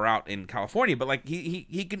baby are out in California, but like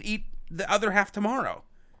he can eat the other half tomorrow.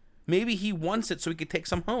 Maybe he wants it so he could take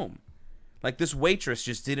some home. Like, this waitress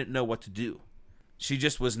just didn't know what to do. She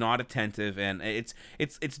just was not attentive, and it's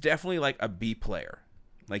definitely like a B player.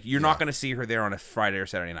 Like, you're not going to see her there on a Friday or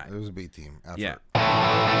Saturday night. It was a B team effort.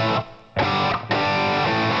 Yeah.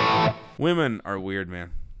 Women are weird, man.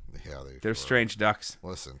 Yeah, They're strange ducks.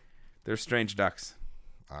 Listen, They're strange ducks.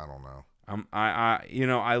 I don't know.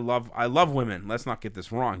 I love women. Let's not get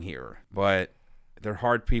this wrong here, but they're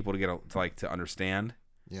hard people to understand.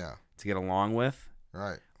 Yeah. To get along with.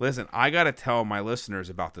 Right. Listen, I got to tell my listeners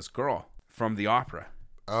about this girl from the opera.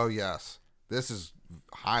 Oh, yes. This is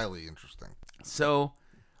highly interesting. So,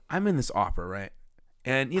 I'm in this opera, right?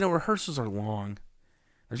 And, rehearsals are long.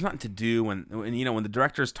 There's nothing to do when the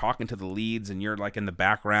director's talking to the leads and you're, like, in the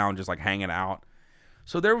background just, like, hanging out.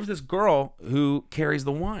 So, there was this girl who carries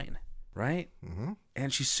the wine, right? Mm-hmm.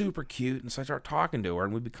 And she's super cute, and so I start talking to her,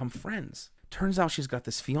 and we become friends. Turns out she's got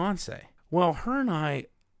this fiance. Well, her and I...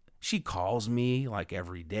 She calls me like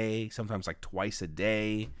every day, sometimes like twice a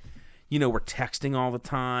day. We're texting all the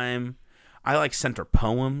time. I like sent her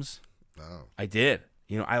poems. Oh. I did.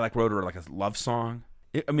 You know, I like wrote her like a love song.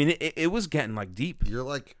 It was getting like deep. You're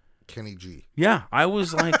like Kenny G. Yeah, I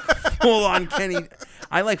was like full on Kenny.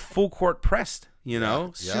 I like full court pressed, you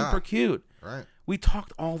know, Yeah. super cute. Right. We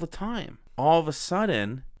talked all the time. All of a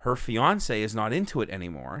sudden, her fiance is not into it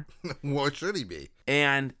anymore. What should he be?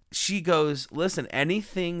 And she goes, listen,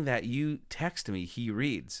 anything that you text me, he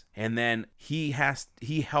reads. And then he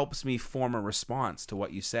helps me form a response to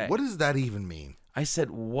what you say. What does that even mean? I said,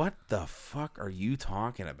 what the fuck are you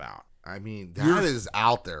talking about? I mean, that is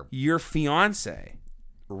out there. Your fiance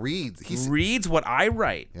Reads what I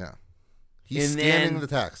write. Yeah. He's And scanning then- the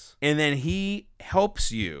text. And then he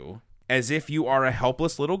helps you, as if you are a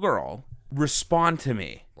helpless little girl, respond to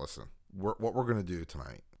me. Listen, what we're going to do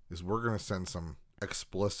tonight is we're going to send some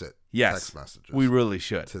explicit Yes, text messages we really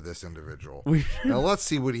should. to this individual. We- Now let's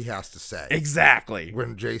see what he has to say Exactly.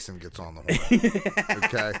 when Jason gets on the horn.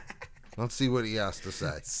 Okay? Let's see what he has to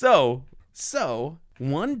say. So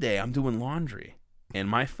one day I'm doing laundry and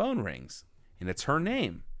my phone rings and it's her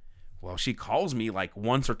name. Well, she calls me like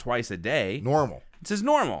once or twice a day. Normal. It says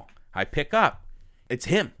normal. I pick up. It's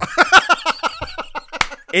him.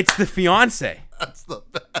 It's the fiance. That's the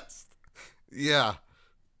best. Yeah.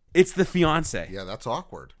 It's the fiance. Yeah, that's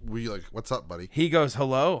awkward. We like, what's up, buddy? He goes,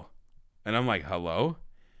 hello. And I'm like, hello?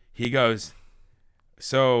 He goes,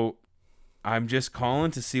 so I'm just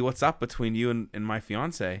calling to see what's up between you and my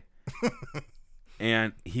fiance.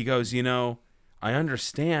 And he goes, you know, I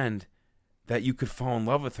understand that you could fall in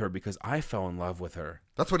love with her because I fell in love with her.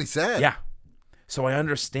 That's what he said. Yeah. So I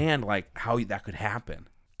understand like how that could happen.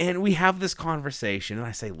 And we have this conversation and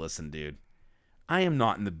I say, listen, dude, I am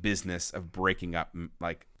not in the business of breaking up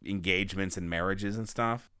like engagements and marriages and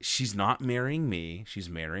stuff. She's not marrying me. She's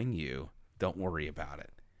marrying you. Don't worry about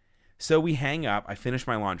it. So we hang up. I finish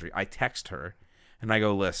my laundry. I text her and I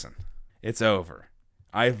go, listen, it's over.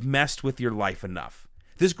 I've messed with your life enough.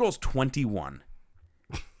 This girl's 21.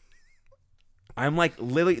 I'm like,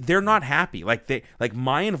 literally, they're not happy. Like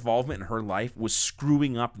my involvement in her life was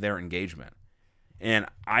screwing up their engagement. And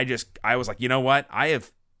I was like, you know what? I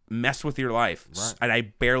have messed with your life, Right. and I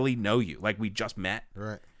barely know you. Like we just met.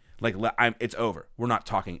 Right. Like it's over. We're not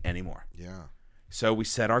talking anymore. Yeah. So we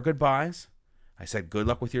said our goodbyes. I said, good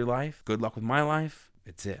luck with your life. Good luck with my life.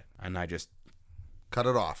 It's it. And I just Cut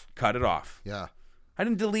it off. cut it off. Yeah. I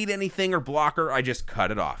didn't delete anything or block her. I just cut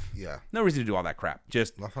it off. Yeah. No reason to do all that crap.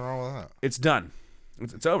 Just Nothing wrong with that. it's done.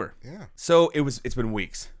 It's over. Yeah. So it's been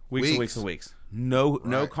weeks and Weeks. weeks and weeks. No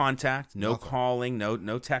Right. contact, no Nothing. calling, no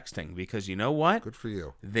texting, because you know what? Good for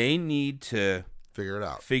you. They need to Figure it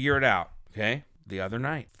out. figure it out. Okay. The other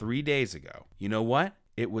night, 3 days ago, you know what?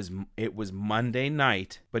 It was Monday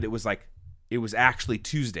night, but it was actually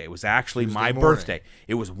Tuesday. It was actually Tuesday my morning. birthday.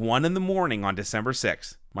 It was 1 a.m. on December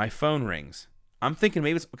 6th. My phone rings. I'm thinking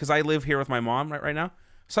maybe it's because I live here with my mom right now.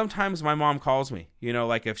 Sometimes my mom calls me, you know,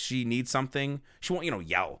 like if she needs something, she won't,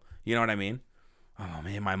 yell. You know what I mean? Oh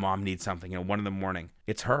man, my mom needs something. 1 a.m.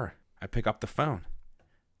 It's her. I pick up the phone.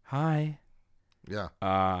 Hi. Yeah.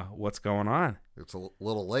 What's going on? It's a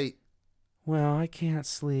little late. Well, I can't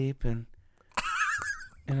sleep and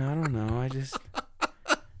I don't know. I just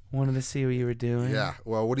wanted to see what you were doing. Yeah.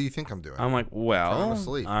 Well, what do you think I'm doing? I'm like, well, Trying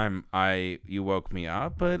to sleep. you woke me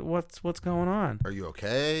up, but what's going on? Are you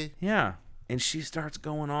okay? Yeah. And she starts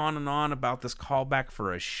going on and on about this callback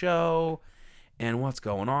for a show and what's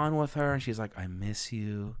going on with her. And she's like, I miss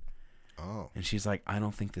you. Oh. And she's like, I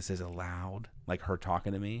don't think this is allowed. Like her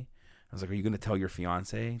talking to me. I was like, are you going to tell your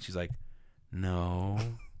fiance? And she's like, no.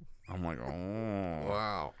 I'm like, oh.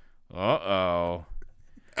 Wow. Uh-oh.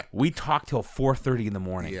 We talked till 4:30 in the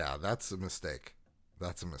morning. Yeah, that's a mistake.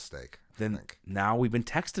 That's a mistake. I Then think. now we've been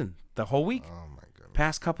texting the whole week. Oh my goodness.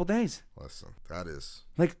 Past couple days. Listen, that is.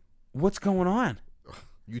 Like, what's going on?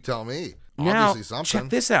 You tell me. Now, Obviously something. check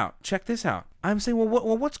this out. Check this out. I'm saying,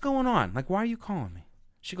 what's going on? Like, why are you calling me?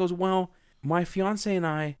 She goes, well, my fiance and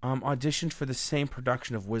I auditioned for the same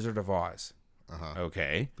production of Wizard of Oz. Uh-huh.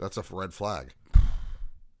 Okay. That's a red flag.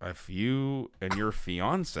 If you and your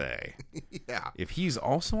fiance, Yeah. if he's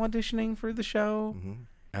also auditioning for the show,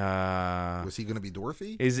 Was he going to be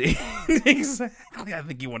Dorothy? is he exactly? I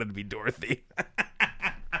think he wanted to be Dorothy.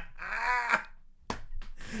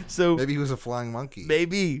 So Maybe he was a flying monkey.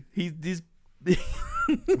 maybe he's.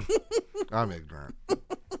 I'm ignorant.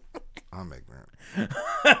 I'm ignorant.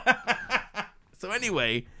 So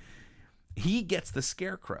anyway, he gets the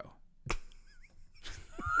scarecrow,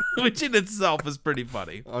 which in itself is pretty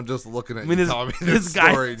funny. I'm just looking at I mean, you this, telling me this this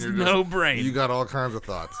guy story. has And you're no just, brain. You got all kinds of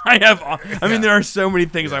thoughts. I mean, there are so many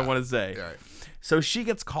things I Yeah. want to say. Yeah. So she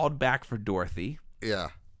gets called back for Dorothy. Yeah.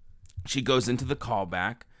 She goes into the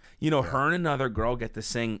callback. Her and another girl get to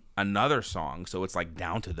sing another song, so it's like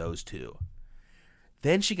down to those two.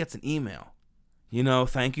 Then she gets an email.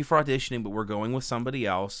 Thank you for auditioning, but we're going with somebody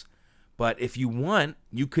else. But if you want,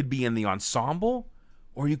 you could be in the ensemble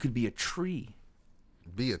or you could be a tree.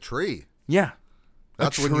 Be a tree? Yeah.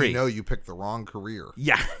 That's when you know you picked the wrong career.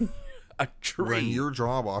 Yeah. A tree. When your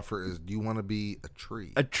job offer is, do you want to be a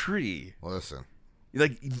tree? A tree. Listen.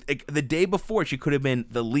 Like the day before, she could have been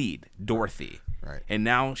the lead, Dorothy. Right. And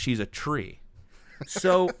now she's a tree.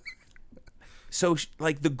 So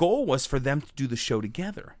like the goal was for them to do the show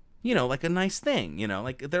together. Like a nice thing.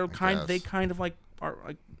 Like they kind of like are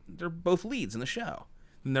like they're both leads in the show,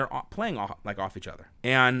 and they're playing off each other.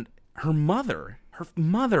 And her mother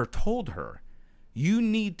told her, you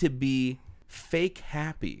need to be fake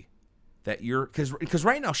happy that you're because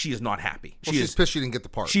right now she is not happy. She's pissed she didn't get the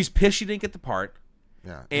part. She's pissed she didn't get the part.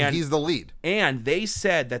 Yeah, and he's the lead. And they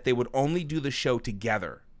said that they would only do the show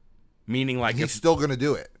together, meaning like he's still going to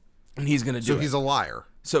do it, and he's going to do it. So he's a liar.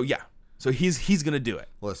 So yeah, so he's going to do it.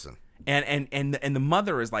 Listen, and the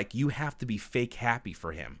mother is like, you have to be fake happy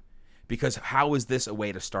for him, because how is this a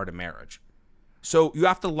way to start a marriage? So you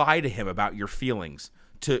have to lie to him about your feelings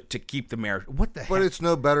to keep the marriage. What the heck? But it's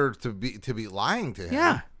no better to be lying to him.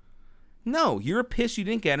 Yeah. No, you're pissed you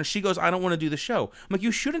didn't get it. And she goes, I don't want to do the show. I'm like,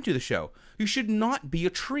 you shouldn't do the show. You should not be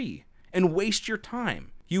a tree and waste your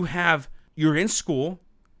time. You're in school,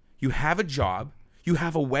 you have a job, you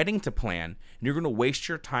have a wedding to plan, and you're going to waste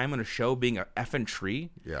your time on a show being a effing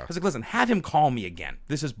tree? Yeah. I was like, listen, have him call me again.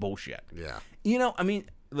 This is bullshit. Yeah.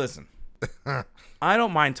 Listen, I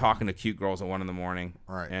don't mind talking to cute girls at 1 a.m.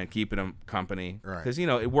 Right. And keeping them company. Right. Because,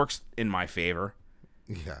 it works in my favor.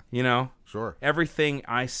 Yeah. Sure. Everything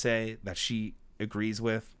I say that she agrees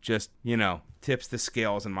with just, tips the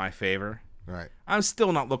scales in my favor. Right. I'm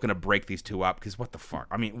still not looking to break these two up because what the fuck?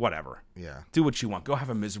 I mean, whatever. Yeah. Do what you want. Go have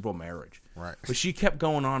a miserable marriage. Right. But she kept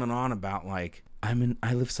going on and on about like, I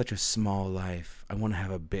live such a small life. I want to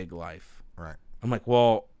have a big life. Right. I'm like,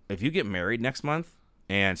 well, if you get married next month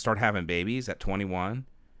and start having babies at 21,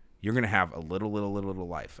 you're going to have a little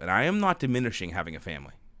life. And I am not diminishing having a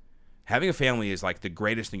family. Having a family is like the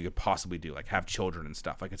greatest thing you could possibly do, like have children and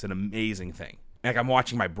stuff. Like it's an amazing thing. Like I'm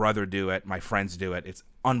watching my brother do it, my friends do it. It's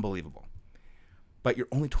unbelievable. But you're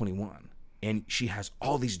only 21, and she has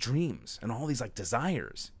all these dreams and all these like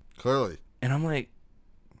desires. Clearly. And I'm like,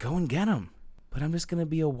 go and get them. But I'm just gonna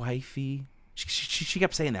be a wifey. She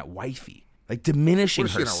kept saying that, wifey, like diminishing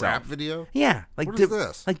herself. What is she in a rap video? Yeah, like what is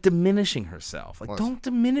this? Like diminishing herself. Like Listen, don't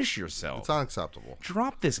diminish yourself. It's unacceptable.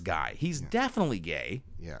 Drop this guy. He's definitely gay.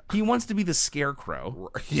 Yeah. He wants to be the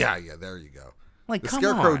scarecrow. Yeah. There you go. Like the come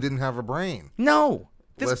scarecrow on. didn't have a brain. No.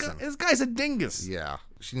 Listen. This guy's a dingus. Yeah.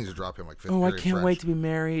 She needs to drop him like 50 Oh, I can't wait to be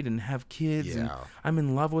married and have kids. Yeah. And I'm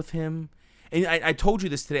in love with him. And I told you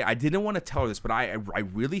this today. I didn't want to tell her this, but I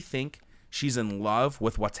really think she's in love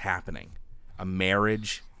with what's happening. A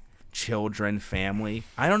marriage, children, family.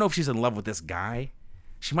 I don't know if she's in love with this guy.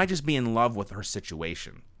 She might just be in love with her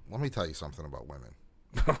situation. Let me tell you something about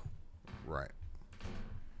women. Right.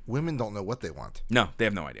 Women don't know what they want. No, they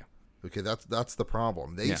have no idea. Okay, that's the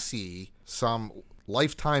problem. They see some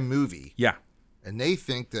Lifetime movie. Yeah. And they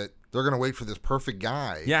think that they're going to wait for this perfect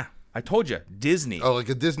guy. Yeah. I told you. Disney. Oh, like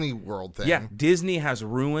a Disney World thing. Yeah. Disney has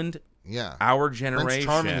ruined our generation. Prince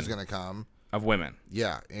Charming is going to come. Of women.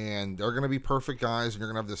 Yeah. And they're going to be perfect guys, and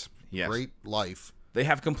you're going to have this great life. They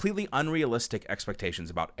have completely unrealistic expectations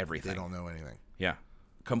about everything. They don't know anything. Yeah.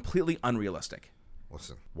 Completely unrealistic.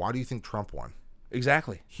 Listen, why do you think Trump won?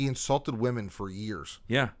 Exactly. He insulted women for years.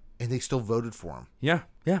 Yeah. And they still voted for him. Yeah.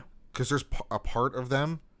 Yeah. Because there's a part of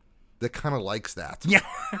them that kind of likes that. Yeah.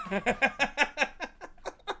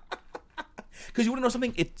 Because you want to know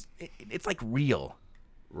something? It's like real.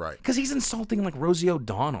 Right. Because he's insulting like Rosie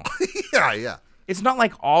O'Donnell. Yeah. It's not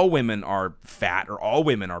like all women are fat or all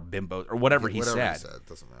women are bimbos or whatever he said. Whatever he said,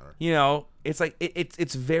 doesn't matter. It's like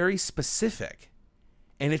it's very specific,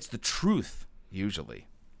 and it's the truth usually.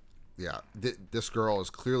 Yeah, this girl is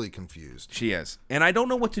clearly confused. She is, and I don't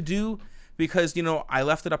know what to do because I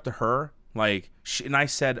left it up to her. Like, and I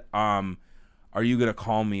said, "Are you gonna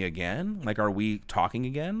call me again? Like, are we talking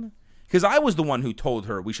again?" Because I was the one who told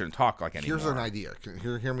her we shouldn't talk like anymore. Here's an idea.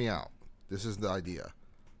 Hear me out. This is the idea.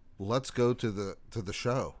 Let's go to the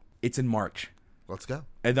show. It's in March. Let's go.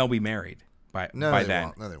 And they'll be married by then.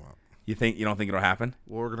 Won't. No, they won't. You don't think it'll happen?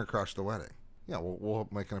 Well, we're gonna crash the wedding. Yeah, we'll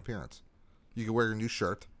make an appearance. You can wear your new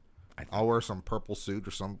shirt. I'll wear some purple suit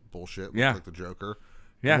or some bullshit. Yeah. Like the Joker.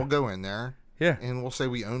 Yeah. And we'll go in there. Yeah. And we'll say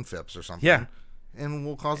we own Phipps or something. Yeah. and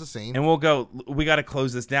we'll cause a scene. And we'll go, we got to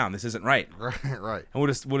close this down. This isn't right. Right. And we'll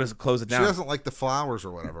just close it down. She doesn't like the flowers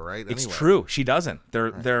or whatever, right? It's Anyway. true. She doesn't.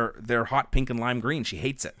 They're hot pink and lime green. She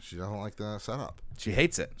hates it. She doesn't like the setup. She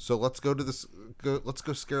hates it. So let's go to this. Let's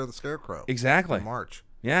go scare the scarecrow. Exactly. In March.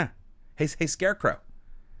 Yeah. Hey, Scarecrow.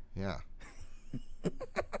 Yeah.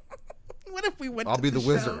 What if we went? I'll to be the show?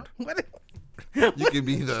 wizard. What if, You could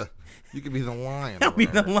be the lion. I'll be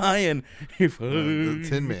the lion. If the I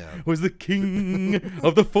Tin Man was the king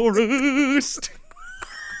of the forest.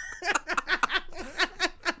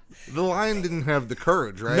 The lion didn't have the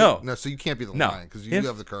courage, right? No. So you can't be the lion because you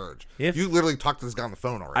have the courage. You literally talked to this guy on the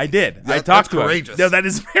phone already. I did. I talked that's to him. courageous. No, that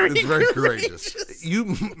is very, It's very courageous.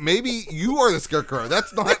 Maybe you are the scarecrow.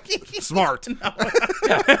 That's not smart.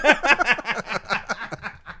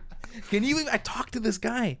 Can you? I talked to this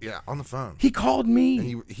guy. Yeah, on the phone. He called me.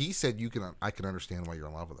 And he said I can understand why you're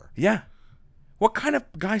in love with her. Yeah. What kind of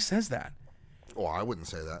guy says that? Oh, I wouldn't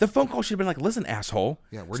say that. The phone call should have been like, "Listen, asshole.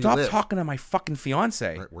 Yeah, where do stop you live? talking to my fucking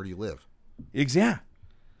fiance." Right, where do you live? Yeah.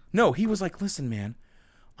 No, he was like, "Listen, man,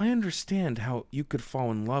 I understand how you could fall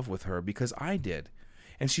in love with her because I did,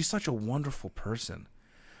 and she's such a wonderful person.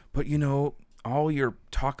 But all your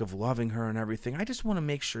talk of loving her and everything, I just want to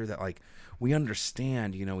make sure that like we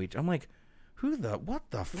understand, each." I'm like, what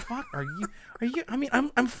the fuck are you? I mean,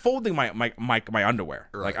 I'm folding my underwear.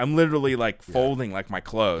 Right. Like I'm literally like folding like my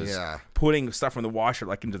clothes. Yeah. Putting stuff from the washer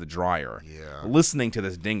like into the dryer. Yeah. Listening to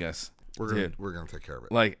this dingus. We're gonna take care of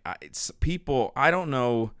it. Like it's people. I don't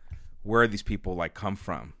know where these people like come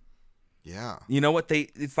from. Yeah. You know what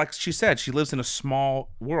it's like she said, she lives in a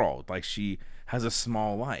small world. Like she has a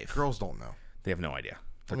small life. Girls don't know. They have no idea.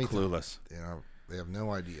 They're clueless. They have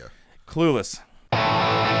no idea. Clueless.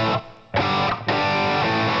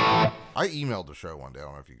 I emailed the show one day. I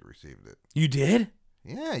don't know if you received it. You did?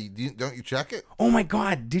 Yeah. Don't you check it? Oh my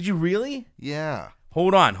God. Did you really? Yeah.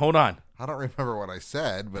 Hold on. I don't remember what I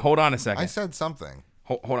said, but hold on a second. I said something.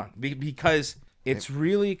 Hold on. Because it's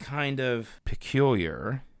really kind of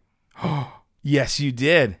peculiar. Yes, you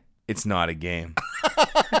did. It's not a game.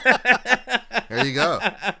 There you go.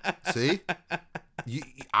 See?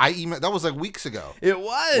 I emailed. That was like weeks ago. It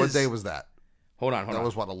was. What day was that? Hold on. That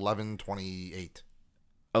was what, 11/28.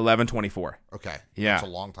 11/24. Okay. Yeah. That's a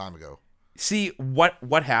long time ago. See,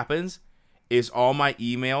 what happens is all my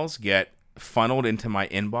emails get funneled into my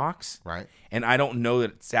inbox. Right. And I don't know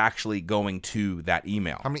that it's actually going to that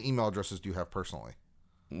email. How many email addresses do you have personally?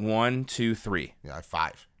 1, 2, 3. Yeah, I have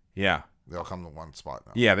 5. Yeah. They all come to one spot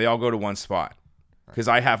now. Yeah, they all go to one spot. Because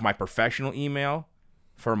I have my professional email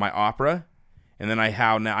for my opera, and then I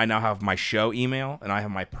now have my show email, and I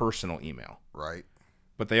have my personal email. Right.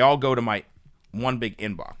 But they all go to my one big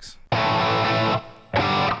inbox.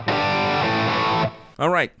 All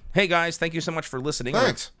right. Hey, guys, thank you so much for listening.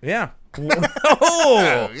 Thanks. Yeah.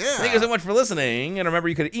 Oh, yeah. Thank you so much for listening. And remember,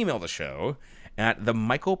 you could email the show at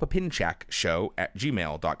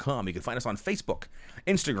themichaelpapinchak@gmail.com. You can find us on Facebook,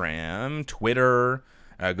 Instagram, Twitter.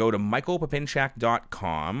 Go to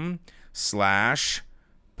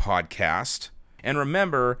michaelpapinchak.com/podcast. And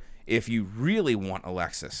remember, if you really want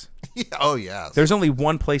Alexis, Oh, yes. there's only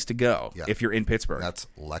one place to go Yeah. if you're in Pittsburgh. That's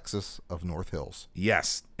Lexus of North Hills.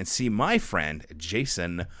 Yes. And see my friend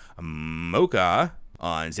Jason Mocha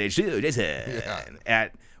on stage 2, Jason,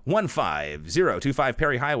 at 15025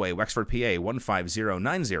 Perry Highway, Wexford, PA,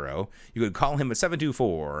 15090. You could call him at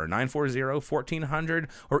 724-940-1400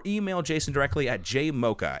 or email Jason directly at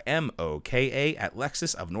jmoka, MOKA, at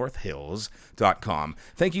lexusofnorthhills.com.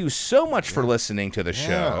 Thank you so much for listening to the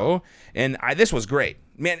show. And this was great.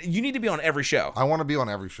 Man, you need to be on every show. I want to be on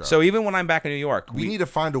every show. So even when I'm back in New York, we need to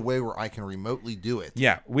find a way where I can remotely do it.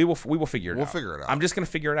 Yeah, we will figure it out. We'll figure it out. I'm just going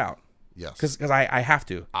to figure it out. Yes. Because I have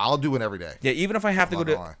to. I'll do it every day. Yeah, even if I have to go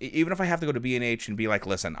not gonna to B&H and be like,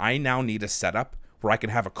 listen, I now need a setup where I can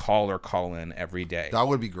have a caller call in every day. That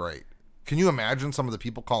would be great. Can you imagine some of the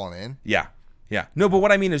people calling in? Yeah. No, but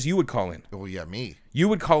what I mean is you would call in. Well, yeah, me. You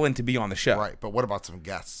would call in to be on the show. Right, but what about some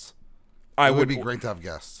guests? It would be great to have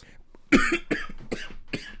guests.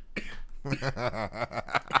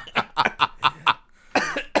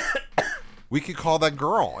 We could call that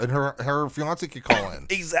girl, and her fiance could call in.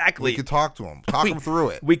 Exactly. We could talk to him, talk him through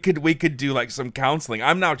it. We could do like some counseling.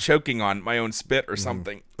 I'm now choking on my own spit or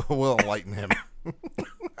something. We'll enlighten him.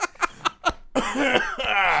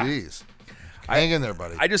 Jeez. Hang in there,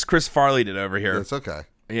 buddy. I just Chris Farley'd it over here. It's okay.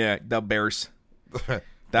 Yeah, the Bears. The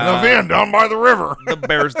van down by the river. The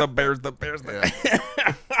Bears.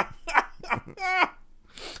 Yeah.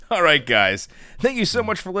 All right, guys. Thank you so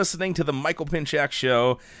much for listening to the Michael Pinchak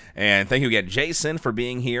Show. And thank you again, Jason, for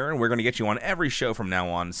being here. And we're going to get you on every show from now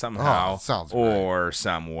on somehow sounds great. or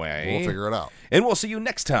some way. We'll figure it out. And we'll see you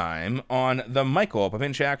next time on the Michael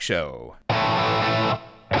Pinchak Show.